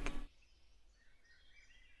didn't work.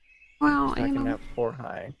 Well, stacking that 4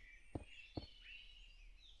 high.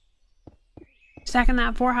 Stacking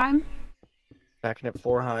that 4 high? Stacking it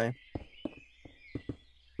 4 high.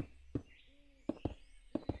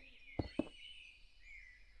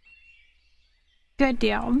 Good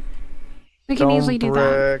deal. We can easily do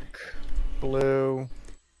that. Blue.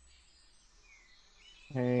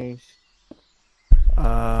 Okay.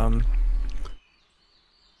 Did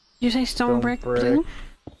you say stone brick blue?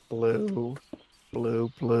 Blue.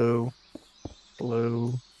 Blue, blue.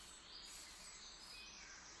 Blue.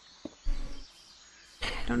 I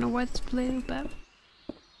don't know what's blue, but...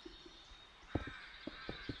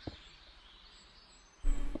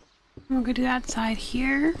 We're gonna do that side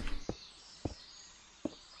here.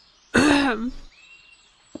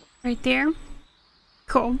 Right there.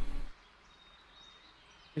 Cool.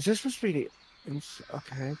 Is this supposed to be the...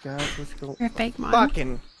 Okay, guys, let's go. You're a fake mom.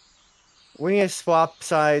 Fucking... We need to swap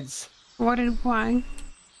sides. Why?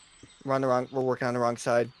 We're working on the wrong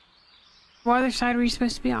side. What other side were you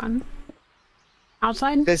supposed to be on?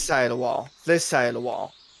 Outside? This side of the wall. This side of the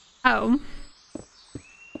wall. Oh.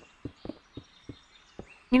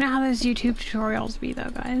 You know how those YouTube tutorials be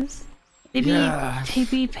though, guys? They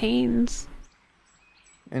be pains.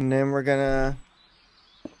 And then we're gonna...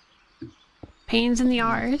 Pains in the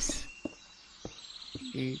arse.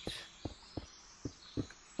 Eat.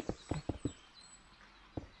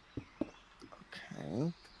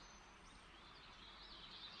 Okay.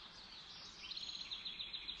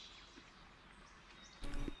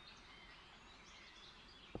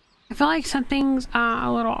 I feel like something's a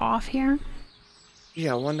little off here.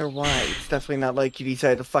 Yeah, I wonder why. It's definitely not like you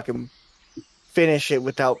decided to fucking finish it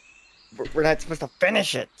without... We're not supposed to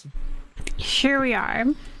finish it. Sure we are.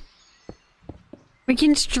 We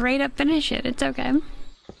can straight up finish it. It's okay.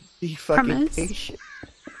 Be fucking Promise. patient.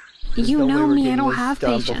 You know me, I don't have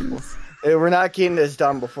patience. We're not getting this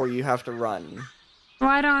done before you have to run. Well,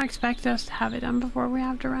 I don't expect us to have it done before we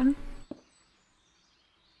have to run.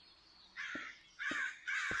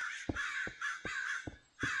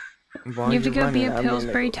 While you have to go running, be a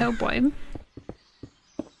Pillsbury toe boy.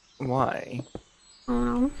 Why? I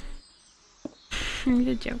don't know. I'm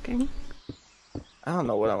just joking. I don't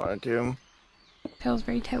know what I want to do.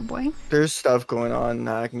 Pillsbury toe boy. There's stuff going on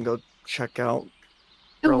that I can go check out.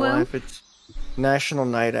 Oh, well. If it's National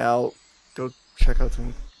Night Out, go check out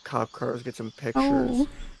some cop cars, get some pictures. Oh.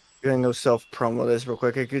 You're gonna go self-promo this real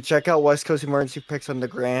quick. I could check out West Coast Emergency Pics on the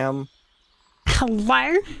gram.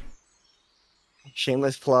 Hello?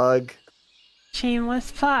 Shameless plug.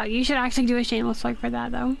 Shameless plug. You should actually do a shameless plug for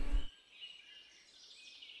that, though.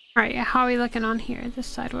 Alright, how are we looking on here? This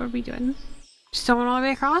side, what are we doing? Still going all the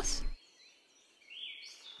way across?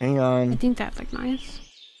 Hang on. I think that looked nice.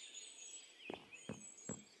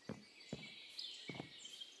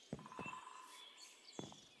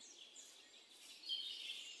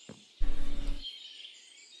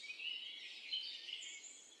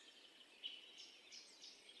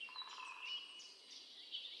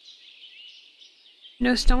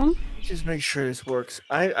 No stone? Just make sure this works.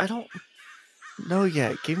 I don't know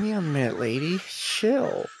yet. Give me a minute, lady.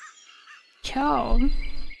 Chill. Chill.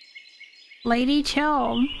 Lady,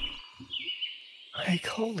 chill. Like,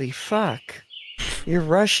 holy fuck. You're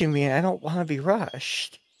rushing me. I don't want to be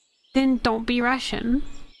rushed. Then don't be rushing.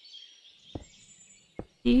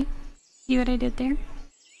 See what I did there?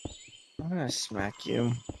 I'm gonna smack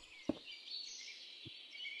you.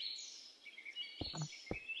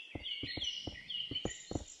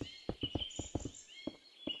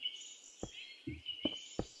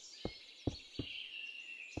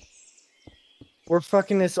 We're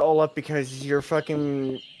fucking this all up because you're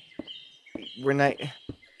fucking... We're not...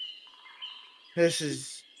 This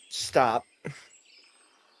is... Stop.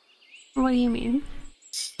 What do you mean?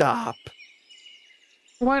 Stop.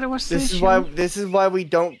 What's the issue? This is why we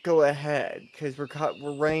don't go ahead, because we're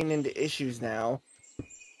running into issues now.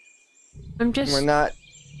 I'm just... We're not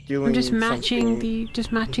doing I'm just matching something...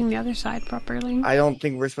 matching the other side properly. I don't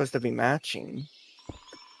think we're supposed to be matching.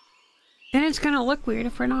 Then it's gonna look weird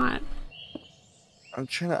if we're not. I'm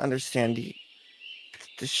trying to understand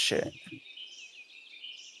this shit.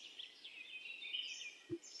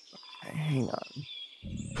 Okay, hang on.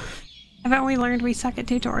 Haven't we learned we suck at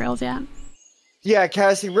tutorials yet? Yeah,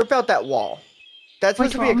 Cassie, rip out that wall. That's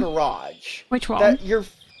supposed Which to be a wall? garage. Which wall?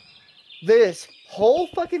 This whole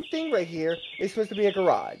fucking thing right here is supposed to be a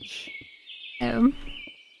garage. Oh.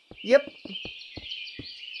 Yep.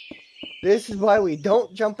 This is why we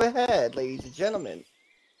don't jump ahead, ladies and gentlemen.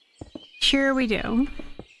 Sure we do.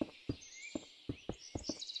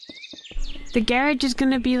 The garage is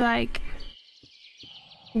gonna be like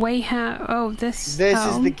way oh this This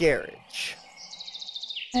is the garage.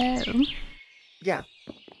 Oh. Yeah.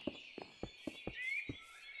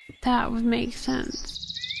 That would make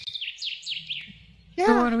sense. Yeah.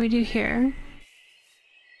 So what do we do here?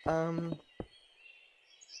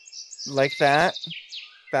 Like that.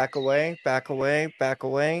 Back away, back away, back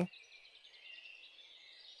away.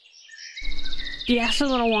 Yeah, it's a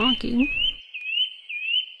little wonky.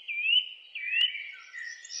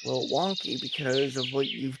 A little wonky because of what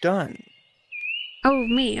you've done. Oh,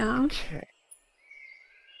 me, huh? Okay.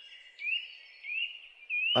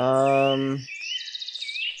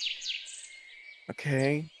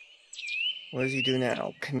 Okay. What does he do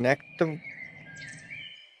now? Connect the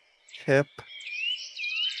tip.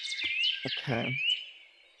 Okay.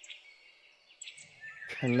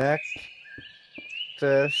 Connect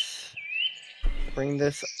this. Bring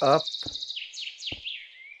this up.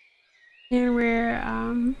 And we're,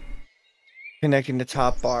 Connecting the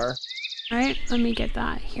top bar. Alright, let me get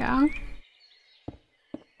that here.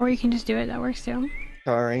 Or you can just do it, that works too.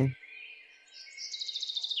 Sorry.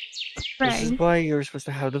 Right. This is why you're supposed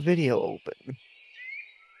to have the video open.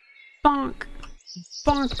 Bonk.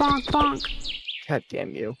 Bonk, bonk, bonk. God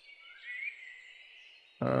damn you.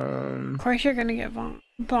 Of course you're gonna get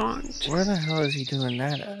bonked. Where the hell is he doing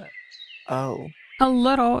that at? Oh. A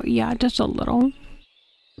little, yeah, just a little.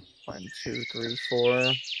 1, 2, 3,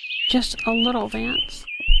 4. Just a little, Vance.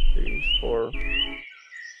 3, 4.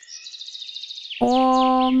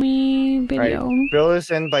 Oh, me video. Right. Fill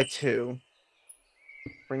this in by 2.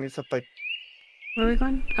 Bring this up by... Where are we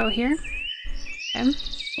going? Oh, here? Okay.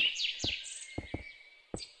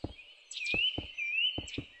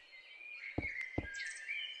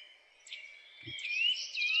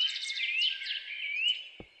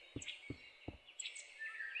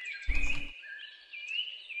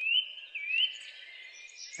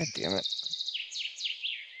 God damn it.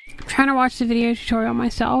 I'm trying to watch the video tutorial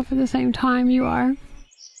myself at the same time you are.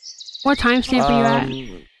 What timestamp are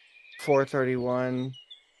you at? 4:31.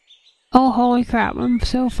 Oh, holy crap, I'm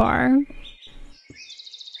so far.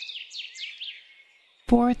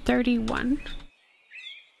 4:31.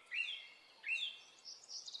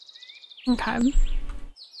 Okay.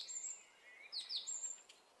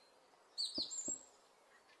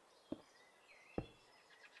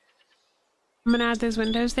 I'm gonna add those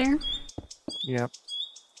windows there. Yep.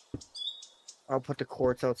 I'll put the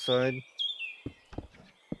quartz outside.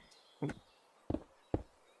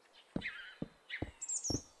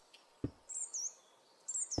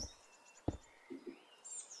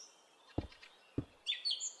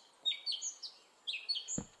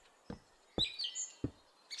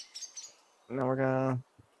 Now we're gonna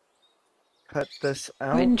cut this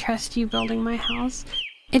out. I wouldn't trust you building my house.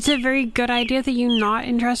 It's a very good idea that you not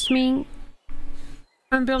entrust me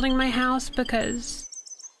on building my house because...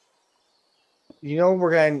 You know,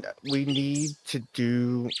 we need to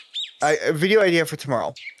do a video idea for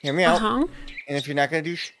tomorrow. Hear me out. And if you're not gonna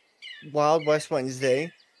do Wild West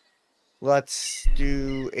Wednesday, let's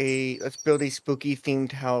build a spooky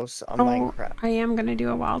themed house on Minecraft. I am gonna do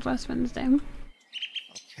a Wild West Wednesday.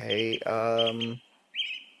 Okay,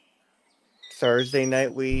 Thursday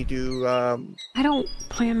night we do, I don't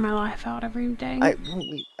plan my life out every day.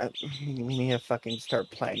 We need to fucking start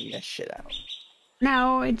planning this shit out.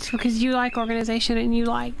 No, it's because you like organization and you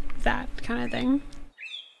like that kind of thing.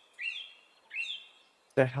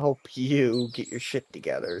 To help you get your shit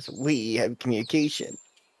together so we have communication.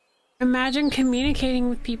 Imagine communicating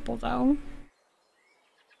with people, though.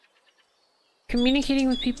 Communicating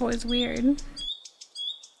with people is weird.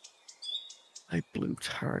 Light blue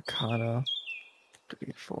terracotta.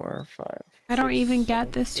 3, 4, 5. I don't even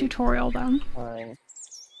get this tutorial, though. Fine.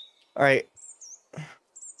 Alright.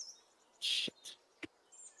 Shit.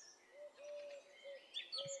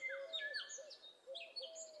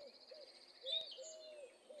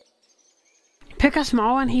 Pick a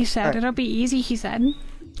small one, he said. Right. It'll be easy, he said.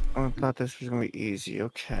 I thought this was gonna be easy.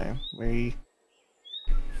 Okay.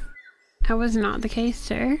 That was not the case,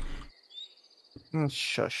 sir.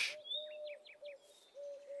 Shush.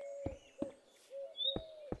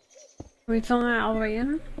 Are we filling that all the way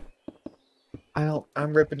in?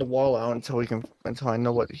 I'm ripping the wall out until I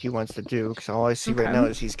know what he wants to do, because all I see right now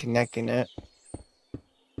is he's connecting it.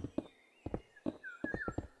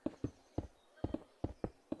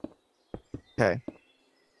 Okay.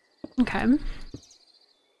 Okay.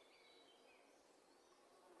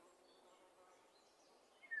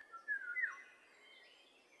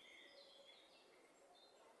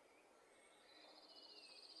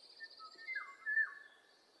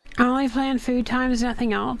 I only plan food times,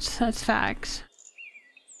 nothing else. That's facts.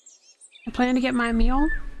 I plan to get my meal,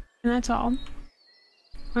 and that's all.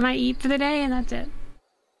 When I eat for the day, and that's it.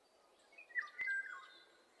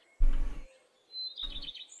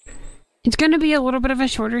 It's going to be a little bit of a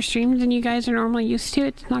shorter stream than you guys are normally used to.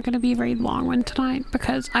 It's not going to be a very long one tonight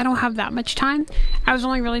because I don't have that much time. I was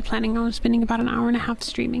only really planning on spending about an hour and a half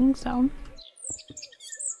streaming, so...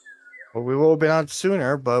 Well, we would have been on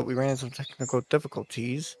sooner, but we ran into some technical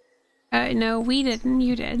difficulties. No, we didn't.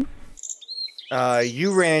 You did.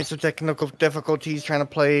 You ran into some technical difficulties trying to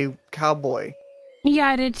play cowboy. Yeah,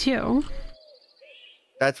 I did too.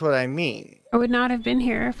 That's what I mean. I would not have been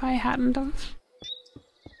here if I hadn't have.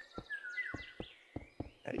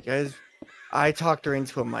 You guys, I talked her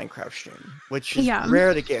into a Minecraft stream, which is Yeah.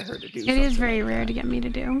 rare to get her to do. It is very rare to get me to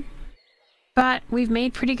do. But we've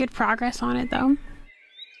made pretty good progress on it, though.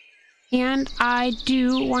 And I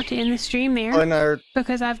do want to end the stream there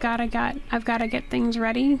because I've gotta get things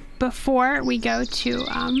ready before we go to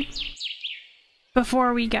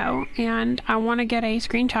and I want to get a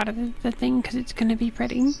screenshot of the thing because it's gonna be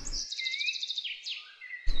pretty.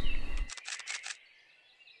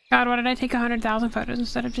 God, why did I take 100,000 photos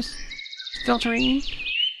instead of just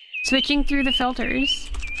switching through the filters?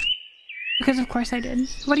 Because of course I did.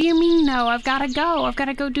 What do you mean no? I've gotta go. I've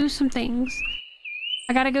gotta go do some things.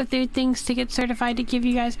 I gotta go through things to get certified to give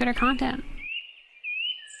you guys better content.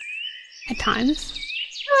 At times.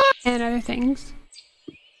 And other things.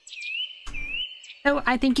 So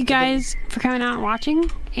I thank you guys for coming out and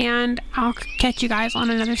watching, and I'll catch you guys on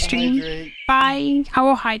another stream. Hydrate. Bye. I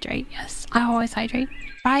will hydrate, yes. I always hydrate.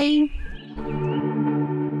 Bye.